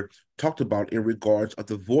speaker talked about in regards of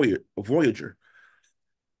the Voyager.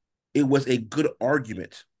 It was a good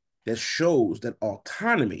argument that shows that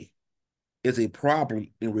autonomy is a problem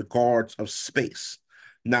in regards of space.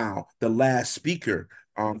 Now, the last speaker,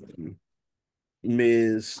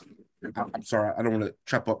 Ms. I'm sorry, I don't want to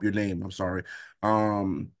chop up your name. I'm sorry.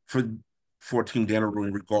 For Team Danuri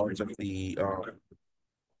in regards of the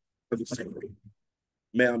summary.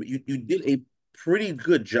 Ma'am, you did a pretty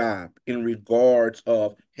good job in regards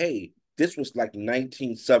of, hey, this was like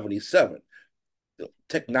 1977.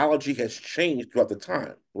 Technology has changed throughout the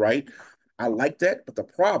time, right? I like that, but the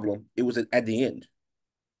problem, it was at the end.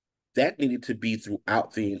 That needed to be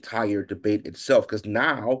throughout the entire debate itself, because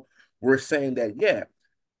now we're saying that, yeah,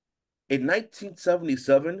 in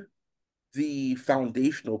 1977, the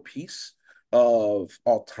foundational piece of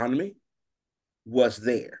autonomy was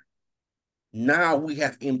there. Now we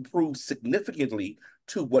have improved significantly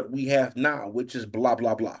to what we have now, which is blah,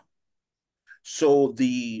 blah, blah. So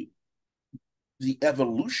the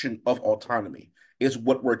evolution of autonomy is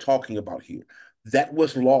what we're talking about here. That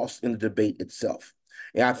was lost in the debate itself.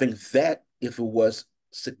 And I think that if it was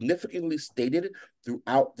significantly stated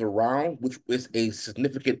throughout the round, which is a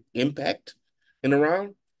significant impact in the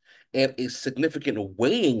round, and a significant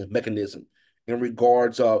weighing mechanism in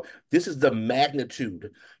regards of this is the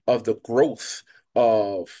magnitude of the growth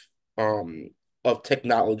of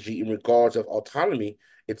technology in regards of autonomy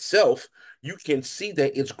itself, you can see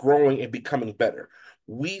that it's growing and becoming better.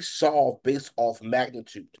 We solve based off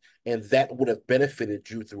magnitude, and that would have benefited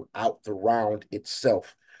you throughout the round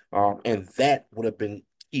itself. And that would have been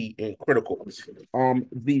key and critical.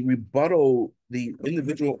 The rebuttal, the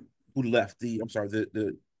individual who left, the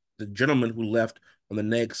gentleman who left on the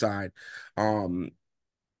neg side, or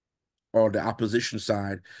the opposition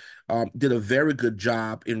side, did a very good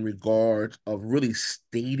job in regards of really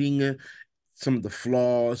stating some of the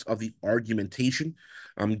flaws of the argumentation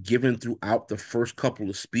given throughout the first couple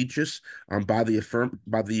of speeches by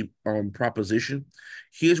the proposition.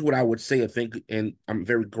 Here's what I would say, I think, and I'm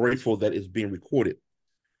very grateful that it's being recorded.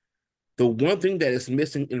 The one thing that is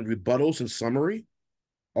missing in rebuttals and summary,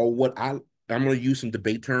 or what I'm going to use some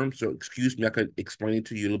debate terms, so excuse me, I could explain it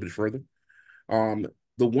to you a little bit further. Um,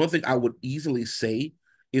 the one thing I would easily say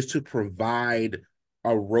is to provide a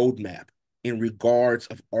roadmap in regards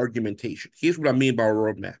of argumentation. Here's what I mean by a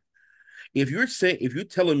roadmap. If you're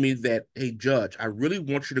telling me that, hey, judge, I really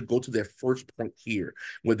want you to go to that first point here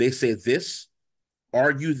where they say this,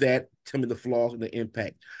 argue that, tell me the flaws and the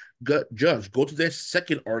impact. Judge, go to their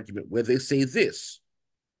second argument where they say this.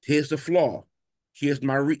 Here's the flaw. Here's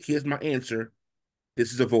my answer.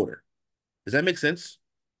 This is a voter. Does that make sense?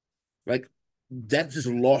 Like that's just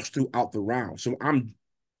lost throughout the round. So I'm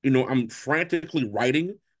frantically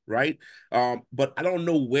writing, right? But I don't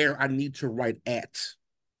know where I need to write at.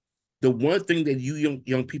 The one thing that you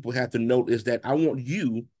young people have to note is that I want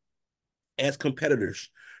you as competitors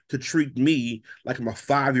to treat me like I'm a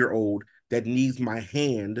 5-year-old that needs my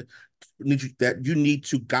hand, that you need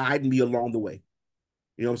to guide me along the way.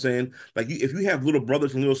 You know what I'm saying? Like if you have little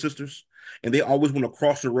brothers and little sisters and they always want to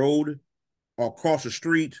cross the road or cross the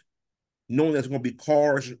street, knowing there's going to be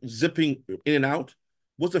cars zipping in and out,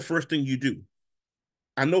 what's the first thing you do?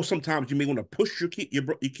 I know sometimes you may want to push your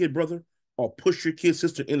kid brother or push your kid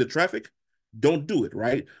sister into traffic. Don't do it,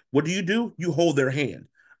 right? What do? You hold their hand.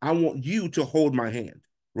 I want you to hold my hand,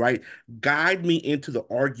 right? Guide me into the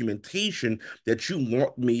argumentation that you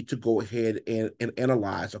want me to go ahead and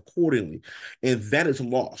analyze accordingly. And that is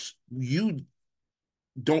lost. You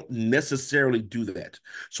don't necessarily do that.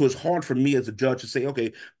 So it's hard for me as a judge to say,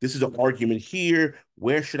 okay, this is an argument here.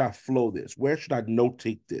 Where should I flow this? Where should I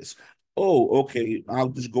notate this? Oh, okay. I'll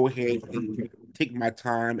just go ahead and take my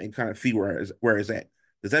time and kind of see where it's at.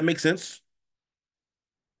 Does that make sense?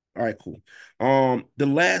 All right, cool. The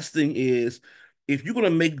last thing is if you're gonna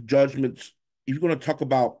make judgments, if you're gonna talk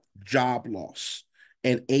about job loss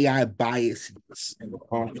and AI biases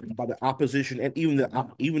by the opposition and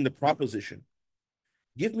even the proposition,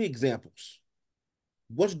 give me examples.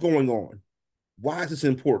 What's going on? Why is this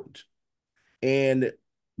important? And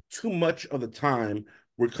too much of the time,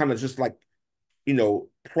 we're kind of just like,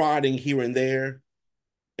 prodding here and there.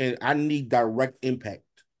 And I need direct impact,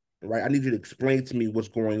 right? I need you to explain to me what's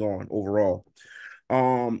going on overall.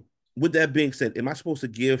 Um, with that being said, am I supposed to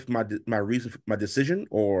give my reason for my decision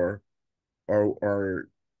or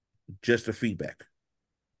just the feedback?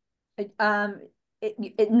 Um,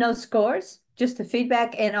 no scores, just the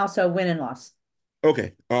feedback and also win and loss.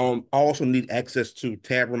 Okay. I also need access to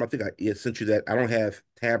tab room. I think I sent you that. I don't have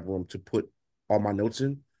tab room to put all my notes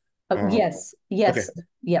in. Oh, yes, Okay.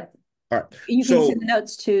 yep. All right. You can So send the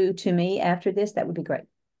notes to me after this. That would be great.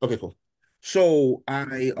 okay, cool. So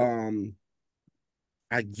I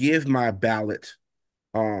give my ballot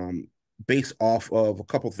based off of a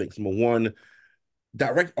couple of things. Number one,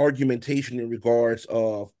 direct argumentation in regards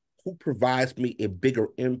of who provides me a bigger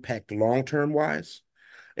impact long-term wise,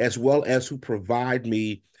 as well as who provide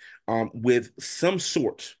me with some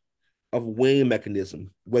sort of weighing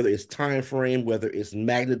mechanism, whether it's time frame, whether it's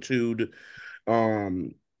magnitude,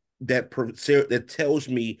 um, that tells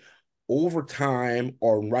me over time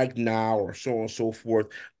or right now or so on and so forth,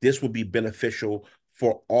 this would be beneficial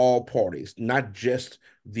for all parties, not just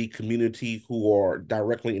the community who are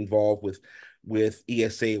directly involved with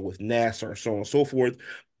ESA, with NASA, or so on and so forth,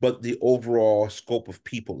 but the overall scope of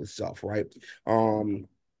people itself, right?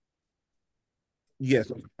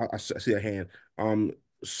 Yes, I see a hand.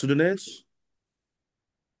 Sudanese,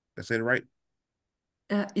 I say it right?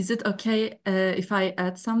 Is it okay if I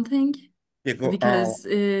add something? Yeah, go. Because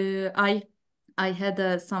I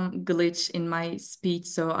had some glitch in my speech,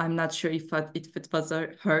 so I'm not sure if it was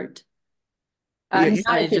heard. Yeah, Not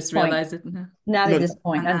I at this just point. realized it now. Not no, at this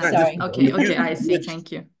point. I'm not this sorry. point. Okay, You I see. glitched,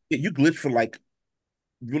 Thank you. you glitched for like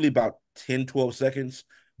really about 10, 12 seconds,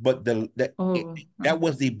 but Oh, that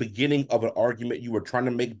was the beginning of an argument you were trying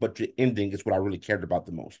to make, but your ending is what I really cared about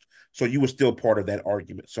the most. So you were still part of that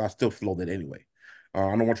argument. So I still flowed it anyway. I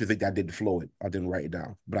don't want you to think that I didn't flow it. I didn't write it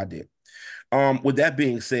down, but I did. With that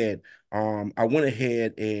being said, I went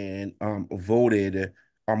ahead and voted.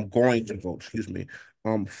 I'm going to vote, excuse me,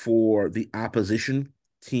 for the opposition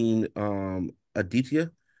team,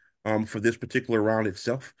 Aditya, for this particular round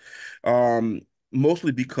itself.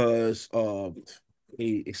 Mostly because of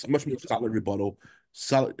a much more solid rebuttal,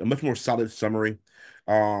 a much more solid summary,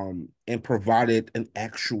 and provided an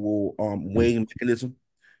actual weighing mechanism.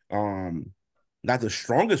 Um, Not the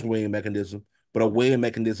strongest weighing mechanism, but a weighing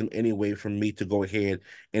mechanism anyway for me to go ahead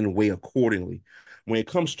and weigh accordingly. When it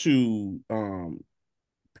comes to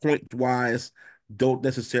point wise, don't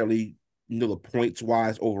necessarily know the points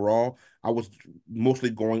wise overall. I was mostly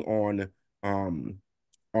going um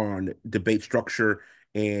on debate structure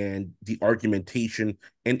and the argumentation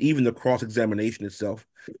and even the cross-examination itself.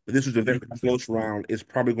 But this was a very close round. It's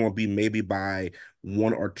probably going to be maybe by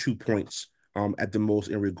 1 or 2 points at the most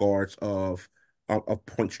in regards of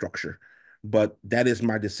point structure. But that is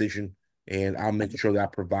my decision, and I'll make sure that I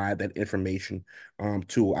provide that information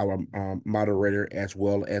to our moderator as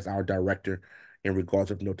well as our director in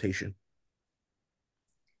regards of notation.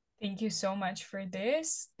 Thank you so much for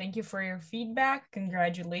this. Thank you for your feedback.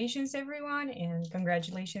 Congratulations, everyone, and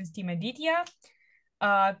congratulations, Team Aditya.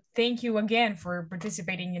 Thank you again for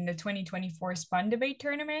participating in the 2024 spUN debate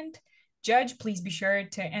tournament. Judge, please be sure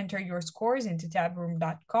to enter your scores into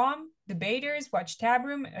tabroom.com. Debaters, watch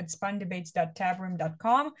Tabroom at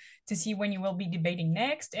spundebates.tabroom.com to see when you will be debating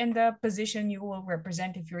next and the position you will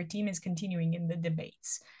represent if your team is continuing in the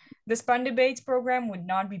debates. The spUN Debates program would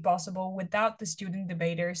not be possible without the student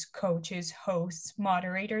debaters, coaches, hosts,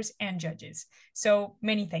 moderators, and judges. So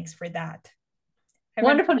many thanks for that.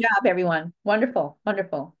 Wonderful job, everyone. Wonderful,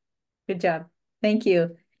 wonderful. Good job. Thank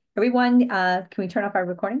you. Everyone, can we turn off our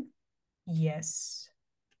recording? Yes.